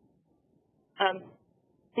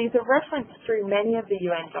 these are referenced through many of the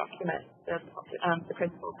UN documents, the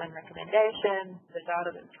principles and recommendations, the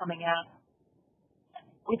data that's coming out.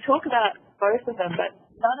 We talk about both of them, but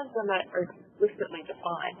none of them are explicitly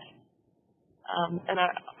defined. And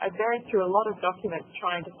I varied through a lot of documents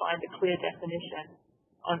trying to find a clear definition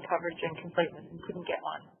on coverage and completeness and couldn't get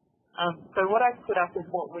one. So what I've put up is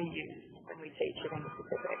what we use when we teach it in the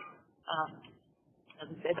Pacific. As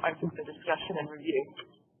I said, open for discussion and review.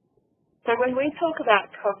 So when we talk about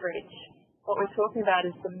coverage, what we're talking about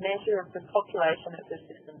is the measure of the population of the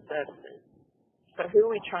system services. So who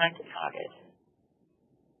are we trying to target?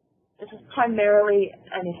 This is primarily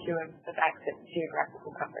an issue of access to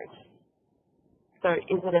geographical coverage. So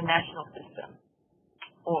is it a national system,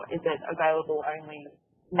 or is it available only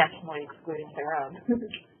nationally excluding Tehran?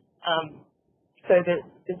 So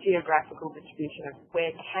the geographical distribution of where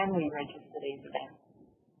can we register these events.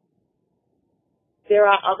 There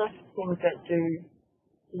are other things that do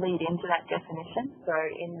lead into that definition. So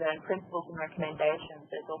in the principles and recommendations,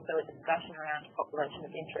 there's also a discussion around population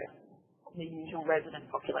of interest, the usual resident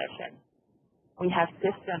population. We have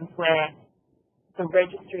systems where the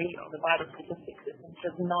registry or the vital statistics system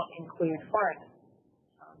does not include foreigners.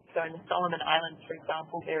 So in the Solomon Islands, for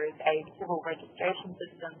example, there is a civil registration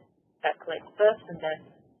system that collects births and deaths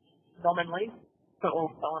nominally for all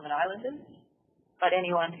Solomon Islanders, but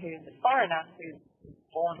anyone who's a foreigner who's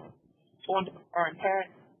born to foreign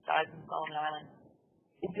parents, dies in Solomon Islands,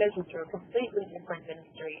 is measured through a completely different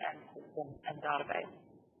ministry and system and database.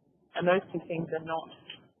 And those two things are not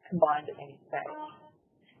combined at any stage.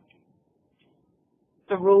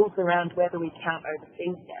 The rules around whether we count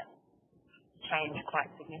overseas deaths change quite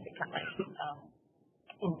significantly.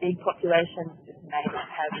 In big populations, this may not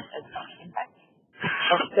have as much impact,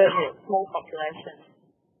 but certainly at small populations,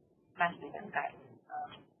 massive impact.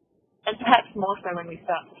 And perhaps more so when we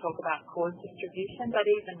start to talk about cause distribution, but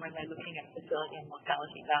even when we're looking at fertility and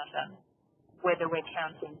mortality data, whether we're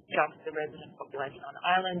counting just the resident population on the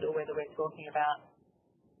island or whether we're talking about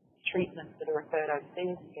treatments that are referred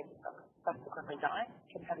overseas and people subsequently die,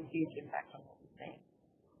 can have a huge impact on what we see.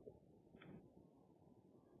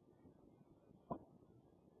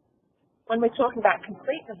 When we're talking about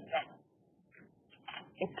completeness then,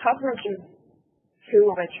 if coverage is who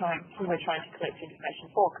we're trying to collect information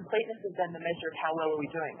for, completeness is then the measure of how well are we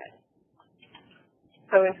doing it.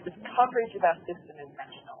 So if the coverage of our system is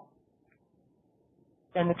national,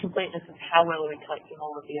 then the completeness is how well are we collecting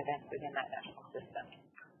all of the events within that national system.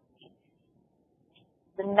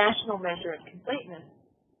 The national measure of completeness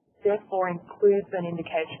therefore includes an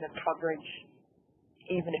indication of coverage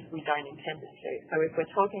even if we don't intend it to. So if we're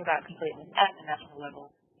talking about completeness at the national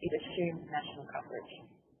level, it assumes national coverage.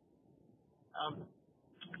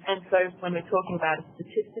 And so when we're talking about a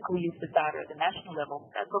statistical use of data at the national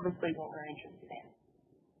level, that's obviously what we're interested in.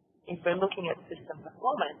 If we're looking at system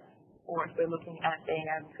performance, or if we're looking at being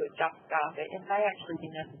able to adjust data, it may actually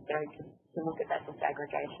be necessary to look at that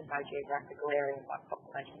disaggregation by geographical area and by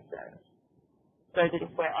population service. So that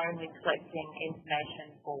if we're only collecting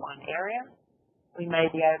information for one area, we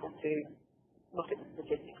may be able to look at the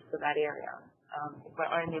statistics for that area. If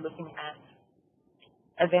we're only looking at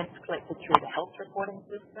events collected through the health reporting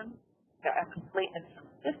system, so our completeness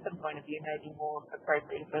from a system point of view may be more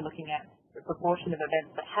appropriate if we're looking at the proportion of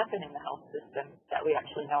events that happen in the health system that we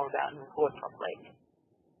actually know about and record properly.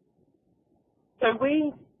 So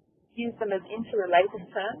we use them as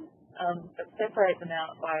interrelated terms, but separate them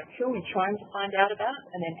out by who we're trying to find out about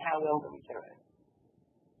and then how well do we do it.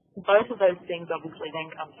 Both of those things obviously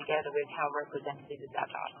then come together with how representative is our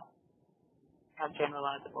data, how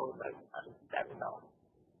generalizable is that result.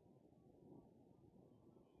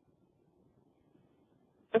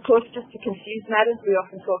 Of course, just to confuse matters, we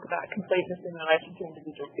often talk about completeness in relation to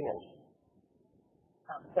individual fields.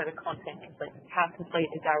 So the content completeness, how complete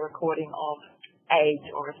is our recording of age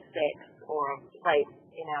or of sex or of place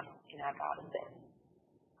in our data set.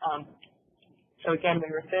 So again, we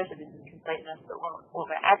refer to this as completeness, but what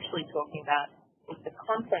we're actually talking about is the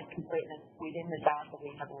content completeness within the data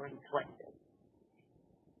we have already collected.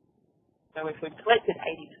 So if we've collected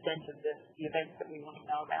 80% of the events that we want to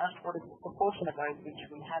know about, what is the proportion of those which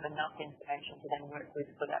we have enough information to then work with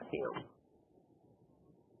for that field?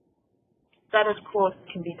 That, of course,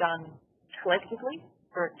 can be done collectively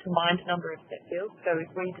for a combined number of set fields. So if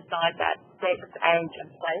we decide that sex, age, and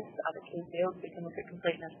place are the key fields, we can look at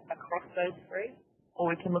completeness across those three,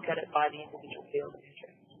 or we can look at it by the individual field of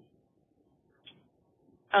interest.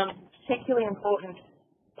 Particularly important,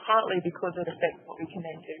 partly because it affects what we can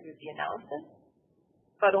then do with the analysis,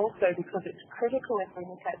 but also because it's critical if we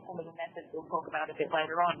look at some of the methods we'll talk about a bit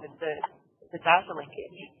later on with the data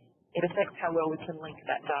linkage. It affects how well we can link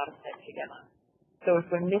that data set together. So if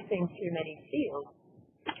we're missing too many fields,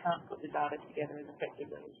 we can't put the data together as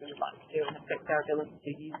effectively as we would like to do and affect our ability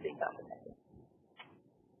to use these other methods.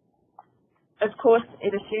 Of course,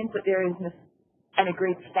 it assumes that there is an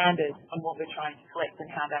agreed standard on what we're trying to collect and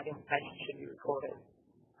how that information should be recorded.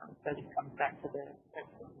 So this comes back to the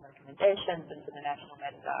recommendations and to the national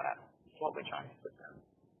metadata, what we're trying to put down.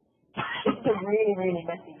 This is a really, really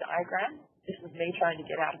messy diagram. This is me trying to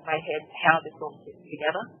get out of my head how this all fits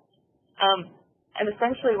together. And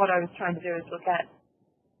essentially what I was trying to do is look at,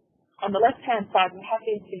 on the left-hand side, we have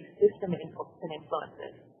these big system inputs and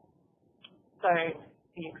influences. So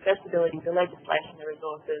the accessibility, the legislation, the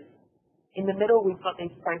resources. In the middle, we've got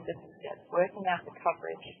these processing steps, working out the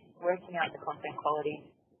coverage, working out the content quality,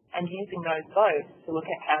 and using those both to look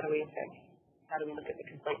at how do we look at the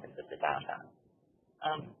completeness of the data.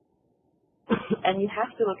 And you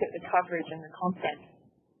have to look at the coverage and the content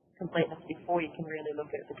completeness before you can really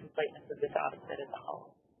look at the completeness of the data set as a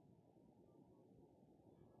whole.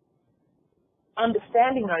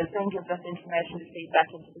 Understanding those then gives us information to feed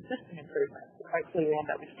back into the system improvements. So hopefully we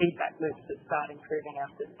end up with feedback loops that start improving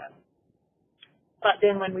our system. But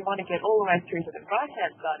then when we want to get all the way through to the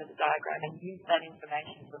right-hand side of the diagram and use that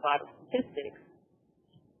information for vital statistics,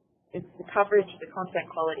 it's the coverage, the content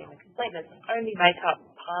quality, and the completeness only make up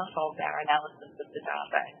part of our analysis of the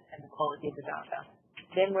data and the quality of the data.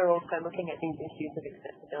 Then we're also looking at these issues of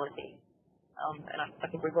accessibility. And I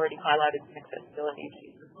think we've already highlighted some accessibility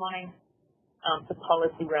issues this morning. The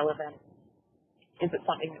policy relevance. Is it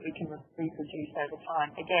something that we can reproduce over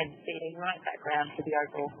time? Again, feeding right background to the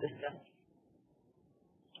overall system.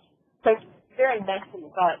 So it's very messy,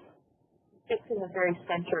 but it's in the very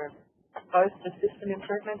centre of both the system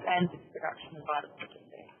improvements and the production of vital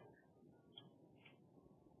statistics.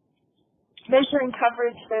 Measuring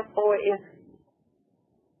coverage, therefore, is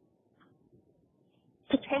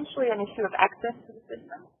potentially an issue of access to the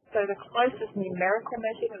system. So the closest numerical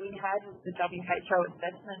measure that we had was the WHO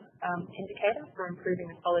assessment indicator for improving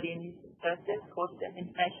the quality and use of first-step, core-step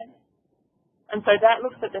information. And so that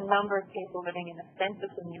looks at the number of people living in a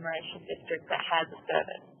census enumeration district that has a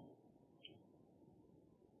service.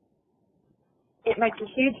 It makes a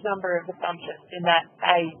huge number of assumptions in that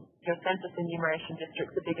A, your census enumeration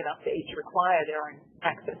districts are big enough to each require their own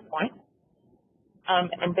access point,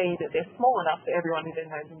 and B, that they're small enough that everyone within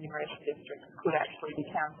those enumeration districts could actually be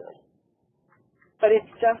counted. But it's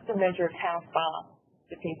just a measure of how far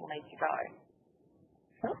the people need to go.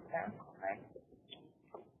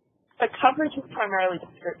 So coverage is primarily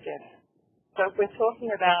descriptive. So if we're talking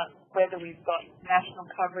about whether we've got national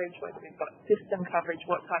coverage, whether we've got system coverage,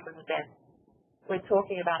 what type of events, we're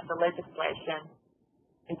talking about the legislation.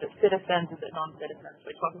 Is it citizens? Is it non-citizens?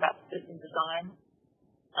 We're talking about system design.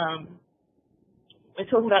 We're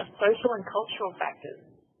talking about social and cultural factors.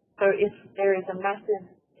 So if there is a massive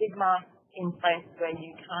stigma in place where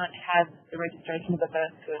you can't have the registration of a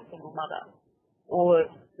birth to a single mother, or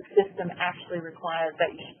the system actually requires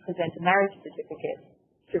that you should present a marriage certificate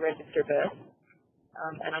to register birth,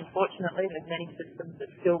 and unfortunately there's many systems that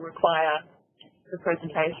still require the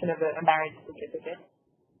presentation of a marriage certificate,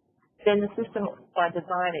 then the system by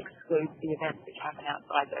design excludes the events which happen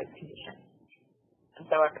outside those conditions. And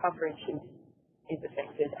so our coverage is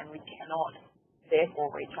affected, and we cannot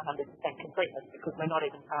therefore reach 100% completeness because we're not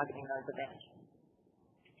even targeting those events.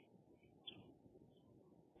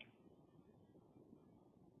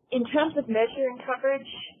 In terms of measuring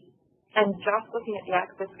coverage and just looking at the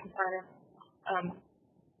access component,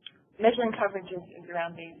 measuring coverage is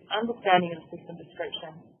around the understanding of the system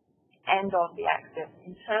description and of the access.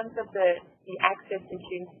 In terms of the access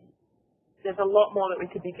issues, there's a lot more that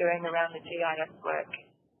we could be doing around the GIS work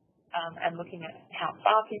and looking at how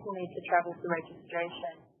far people need to travel for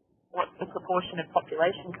registration, what the proportion of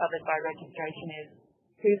population covered by registration is,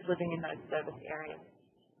 who's living in those service areas.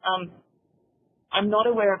 I'm not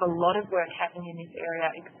aware of a lot of work happening in this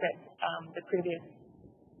area except the previous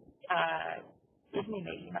Sydney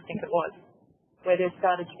meeting, I think it was, where there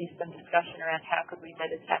started to be some discussion around how could we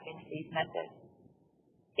better tap into these methods.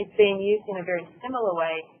 It's being used in a very similar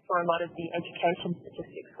way for a lot of the education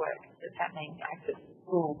statistics work that's happening, access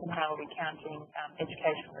rules and how are we counting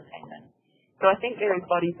educational attainment. So I think there is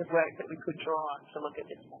bodies of work that we could draw on to look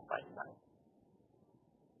at this more closely.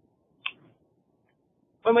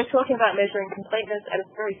 When we're talking about measuring completeness, at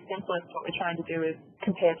its very simplest, what we're trying to do is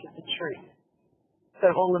compare to the truth.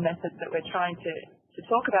 So all the methods that we're trying to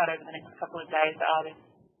talk about over the next couple of days are this,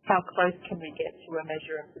 how close can we get to a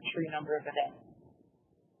measure of the true number of events.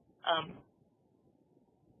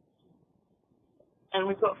 And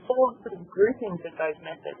we've got four sort of groupings of those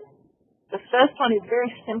methods. The first one is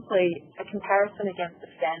very simply a comparison against the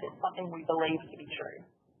standard, something we believe to be true.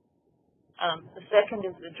 The second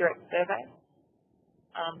is the direct survey,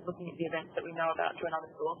 looking at the events that we know about to another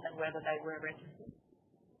source and whether they were registered.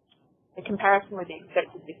 The comparison with the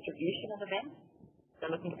expected distribution of events,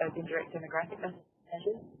 so looking at those indirect demographic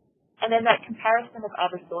measures. And then that comparison of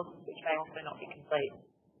other sources which may also not be complete.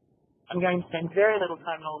 I'm going to spend very little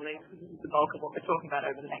time on all of these because this is the bulk of what we're talking about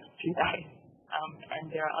over the next 2 days.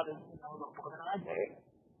 And there are others who know a lot more than I do.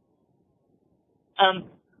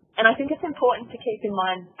 And I think it's important to keep in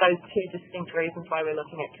mind those two distinct reasons why we're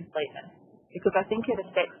looking at completeness, because I think it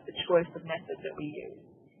affects the choice of method that we use.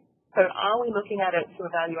 So are we looking at it to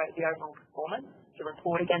evaluate the overall performance, to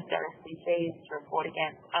report against our SDGs, to report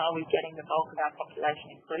against are we getting the bulk of our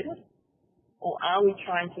population included? Or are we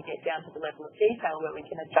trying to get down to the level of detail where we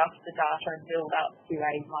can adjust the data and build up to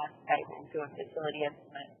a life table, to a facility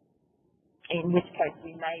estimate, in which case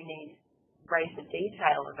we may need greater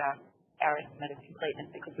detail about our estimate of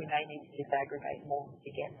completeness because we may need to disaggregate more to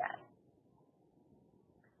get that.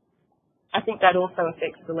 I think that also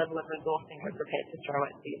affects the level of resourcing we're prepared to throw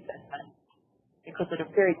at the assessment, because at a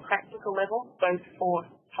very practical level, those four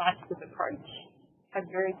types of approach have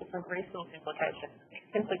very different resource implications.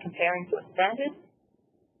 Simply comparing to a standard,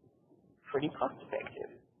 pretty cost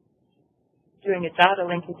effective. Doing a data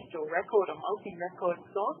linkage to a record or multi-record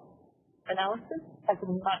source analysis has a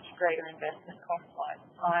much greater investment cost-wise,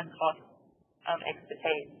 time, cost,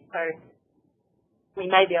 expertise. So we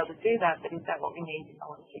may be able to do that, but is that what we need in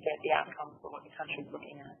order to get the outcomes for what the country is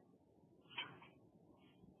looking at?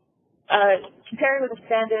 Comparing with a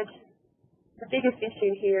standard, the biggest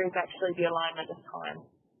issue here is actually the alignment of time.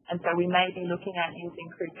 And so we may be looking at using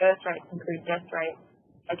crude birth rates and crude death rates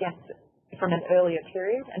from an earlier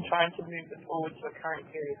period and trying to move it forward to a current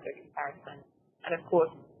period for comparison. And of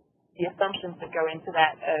course, the assumptions that go into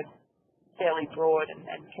that are fairly broad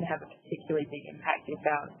and can have a particularly big impact if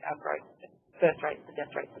our birth rates and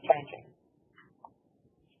death rates are changing.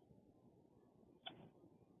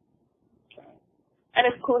 And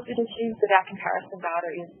of course, it assumes that our comparison data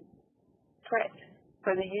is correct.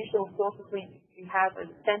 So the usual sources we have are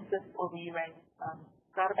the census or the UN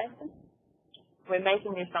databases. We're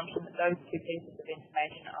making the assumption that those two pieces of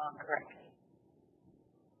information are correct.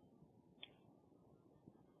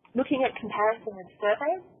 Looking at comparison with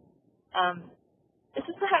surveys, this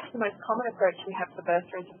is perhaps the most common approach we have for birth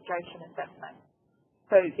registration assessment.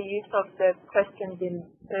 So the use of the questions in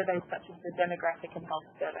surveys such as the demographic and health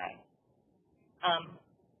survey.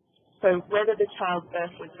 So whether the child's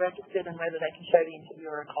birth was registered and whether they can show the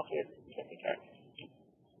interviewer a copy of the certificate.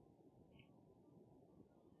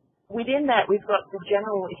 Within that, we've got the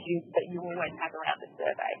general issues that you always have around the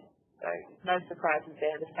survey. So no surprises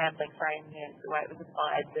there, the sampling frame, the way it was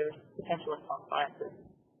applied, the potential response biases.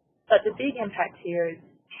 But the big impact here is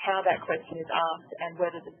how that question is asked and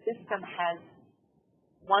whether the system has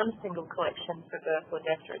one single collection for birth or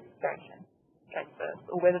death registration, date of birth,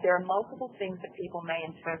 or whether there are multiple things that people may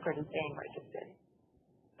interpret as being registered.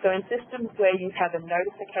 So in systems where you have a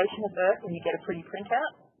notification of birth and you get a pretty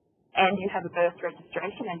printout, and you have a birth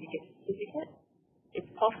registration and you get a certificate, it's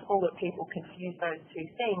possible that people confuse those two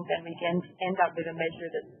things and we end up with a measure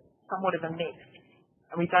that's somewhat of a mix,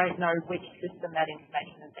 and we don't know which system that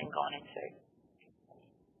information has been gone into.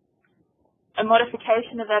 A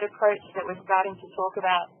modification of that approach that we're starting to talk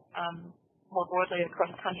about more broadly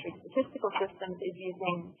across country statistical systems is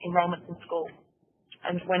using enrolments in school,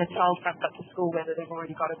 and when a child fronts up to school, whether they've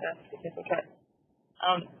already got a birth certificate.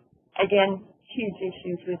 Again, huge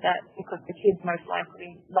issues with that because the kids most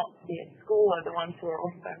likely not to be at school are the ones who are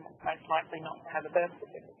also most likely not to have a birth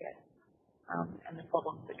certificate, and the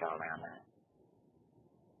problems that go around that.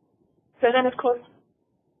 So then, of course,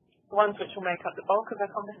 the ones which will make up the bulk of our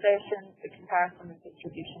conversation, the comparison of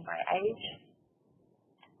distribution by age.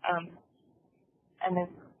 And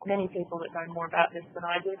there's many people that know more about this than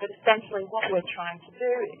I do, but essentially what we're trying to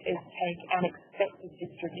do is take an expected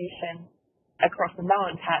distribution across a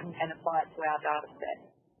known pattern and apply it to our data set.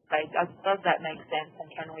 So does that make sense, and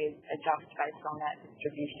can we adjust based on that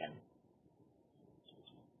distribution?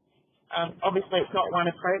 Obviously, it's not one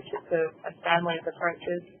approach, it's a family of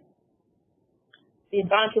approaches. The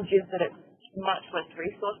advantage is that it's much less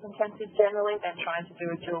resource intensive generally than trying to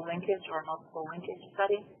do a dual linkage or a multiple linkage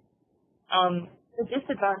study. The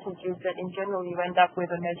disadvantage is that in general you end up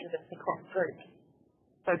with a measure that's across groups.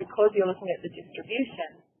 So because you're looking at the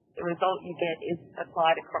distribution, the result you get is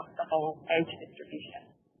applied across the whole age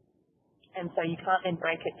distribution. And so you can't then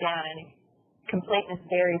break it down, and completeness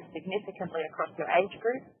varies significantly across your age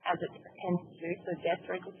group, as it tends to do for death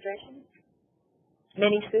registration.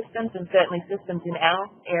 Many systems, and certainly systems in our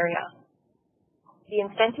area, the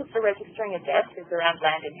incentive for registering a death is around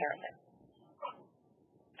land inheritance.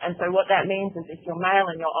 And so what that means is if you're male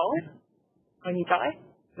and you're old, when you die,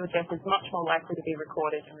 your death is much more likely to be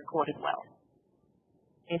recorded and recorded well.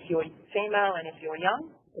 If you're female and if you're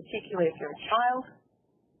young, particularly if you're a child,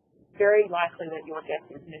 very likely that your death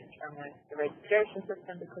is missed from the registration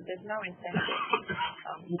system because there's no incentive.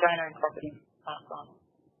 You don't own property to pass on.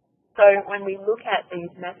 So when we look at these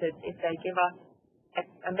methods, if they give us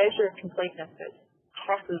a measure of completeness that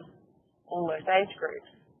crosses all those age groups,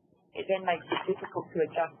 it then makes it difficult to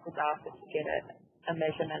adjust the data to get a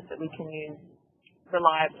measurement that we can use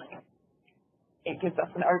reliably. It gives us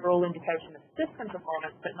an overall indication of system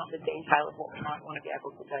performance, but not the detail of what we might want to be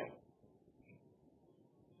able to do.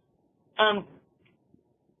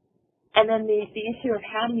 And then the issue of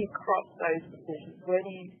how do you cross those decisions?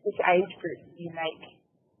 Which age groups do you make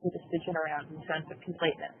the decision around in terms of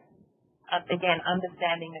completeness? Again,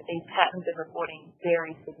 understanding that these patterns of reporting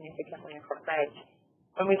vary significantly across age.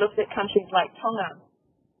 When we looked at countries like Tonga,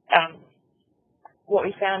 what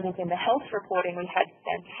we found is in the health reporting, we had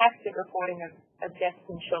fantastic reporting of deaths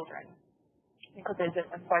in children because there's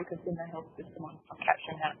a focus in the health system on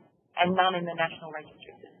capturing that, and none in the national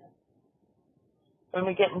registry system. When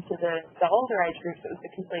we get into the older age groups, it was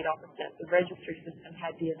the complete opposite. The registry system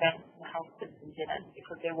had the events, the health system didn't,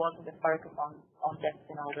 because there wasn't a focus on deaths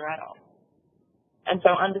in older adults. And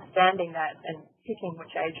so understanding that and picking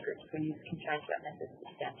which age groups we use can change that method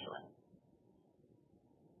substantially.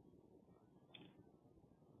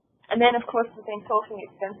 And then, of course, we've been talking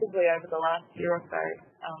extensively over the last year or so,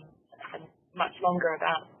 and much longer,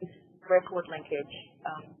 about this record linkage.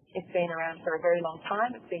 It's been around for a very long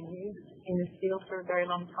time. It's been used in this field for a very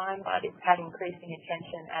long time, but it's had increasing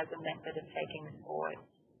attention as a method of taking this forward.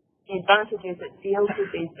 The advantage is it deals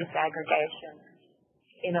with these disaggregations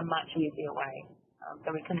in a much easier way.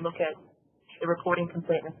 So we can look at the reporting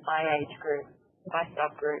completeness by age group, by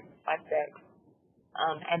subgroup, by sex,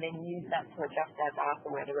 and then use that to adjust our data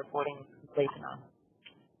where the reporting is complete enough.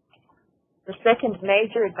 The second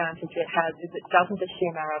major advantage it has is it doesn't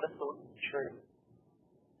assume our other sources are true.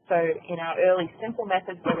 So in our early simple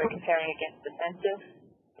methods where we're comparing against the census,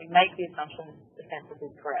 we make the assumption the census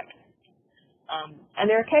is correct. And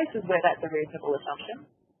there are cases where that's a reasonable assumption.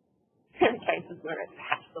 There are cases where it's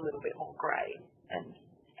perhaps a little bit more grey and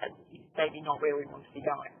maybe not where we want to be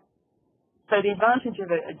going. So the advantage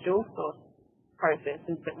of a dual source process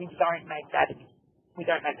is that we don't make that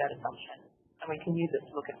assumption, and we can use it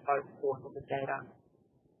to look at both sources of data.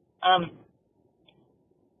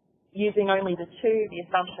 Using only the two, the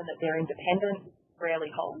assumption that they're independent rarely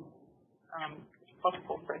holds. It's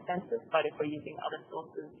possible for a census, but if we're using other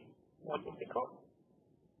sources, more difficult.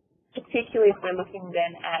 Particularly if we're looking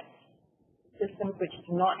then at systems which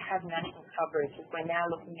do not have national coverage. If we're now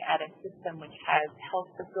looking at a system which has health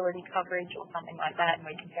facility coverage or something like that, and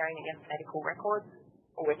we're comparing against medical records,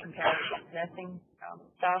 or we're comparing against nursing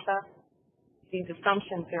data, these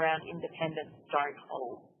assumptions around independence don't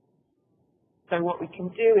hold. So what we can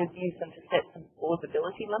do is use them to set some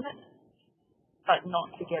plausibility limits, but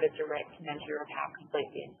not to get a direct measure of how complete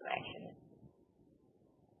the information is.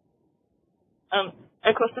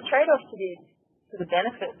 Of course, the trade-off to the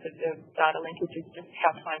benefits of the data linkage is just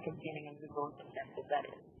how time-consuming and resource-intensive that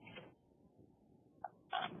is.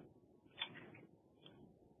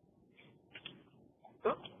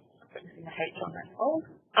 Oops, I'm focusing the H on that.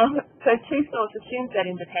 So two-source assumes that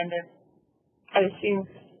independence and assumes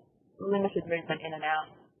limited movement in and out.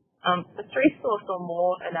 The three-source or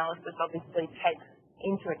more analysis obviously takes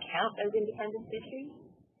into account those independence issues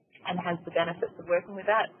and has the benefits of working with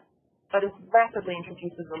that, but it rapidly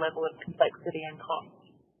introduces a level of complexity and cost,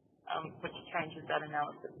 which changes that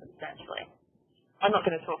analysis substantially. I'm not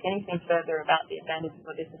going to talk anything further about the advantages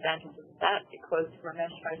or disadvantages of that because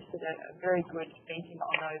Ramesh hosted a very good meeting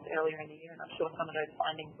on those earlier in the year, and I'm sure some of those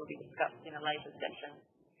findings will be discussed in a later session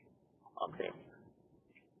of this.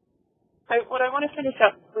 So what I want to finish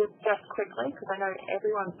up with just quickly, because I know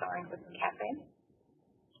everyone's dying for some caffeine,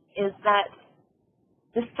 is that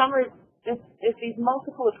there's these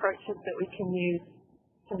multiple approaches that we can use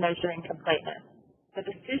to measuring completeness. The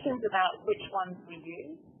decisions about which ones we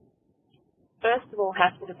use, first of all,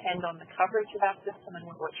 have to depend on the coverage of our system and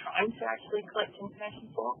what we're trying to actually collect information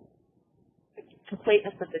for, the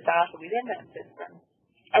completeness of the data within that system.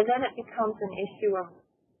 And then it becomes an issue of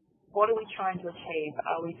what are we trying to achieve?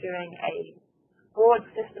 Are we doing a broad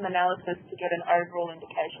system analysis to get an overall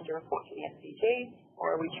indication to report to the SDGs,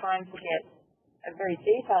 or are we trying to get a very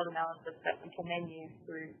detailed analysis that we can then use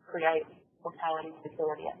to create mortality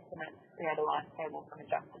fertility estimates, create a life table from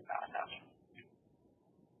adjusted data?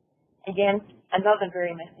 Again, another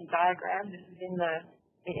very messy diagram. This is in the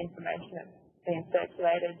information that's being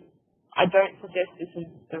circulated. I don't suggest this is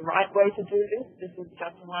the right way to do this. This is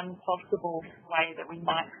just one possible way that we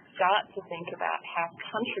might start to think about how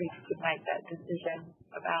countries could make that decision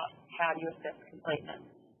about how you assess completeness.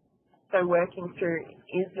 So working through,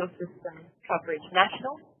 is your system coverage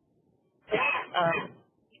national?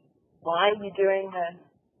 Why are you doing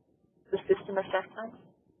the system assessment?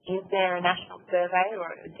 Is there a national survey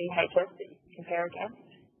or a DHS that you can compare against?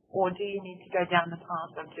 Or do you need to go down the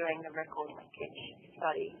path of doing the record linkage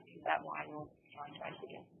study? Is that why you're trying to race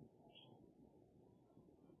again?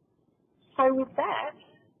 So with that,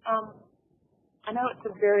 I know it's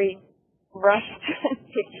a very rushed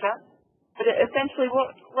picture, but essentially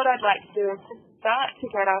what I'd like to do is to start to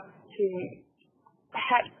get us to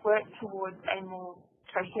perhaps work towards a more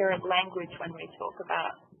coherent language when we talk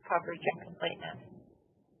about coverage and completeness.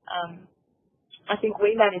 I think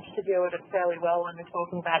we managed to deal with it fairly well when we're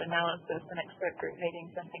talking about analysis and expert group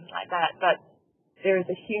meetings and things like that, but there is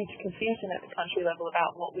a huge confusion at the country level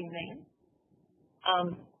about what we mean.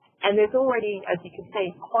 And there's already, as you can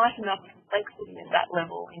see, quite enough complexity at that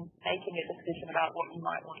level in making a decision about what you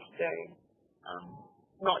might want to do.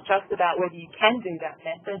 Not just about whether you can do that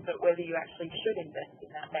method, but whether you actually should invest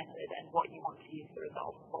in that method and what you want to use the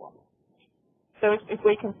results for. So if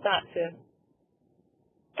we can start to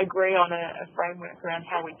agree on a framework around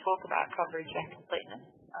how we talk about coverage and completeness,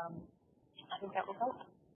 I think that will help.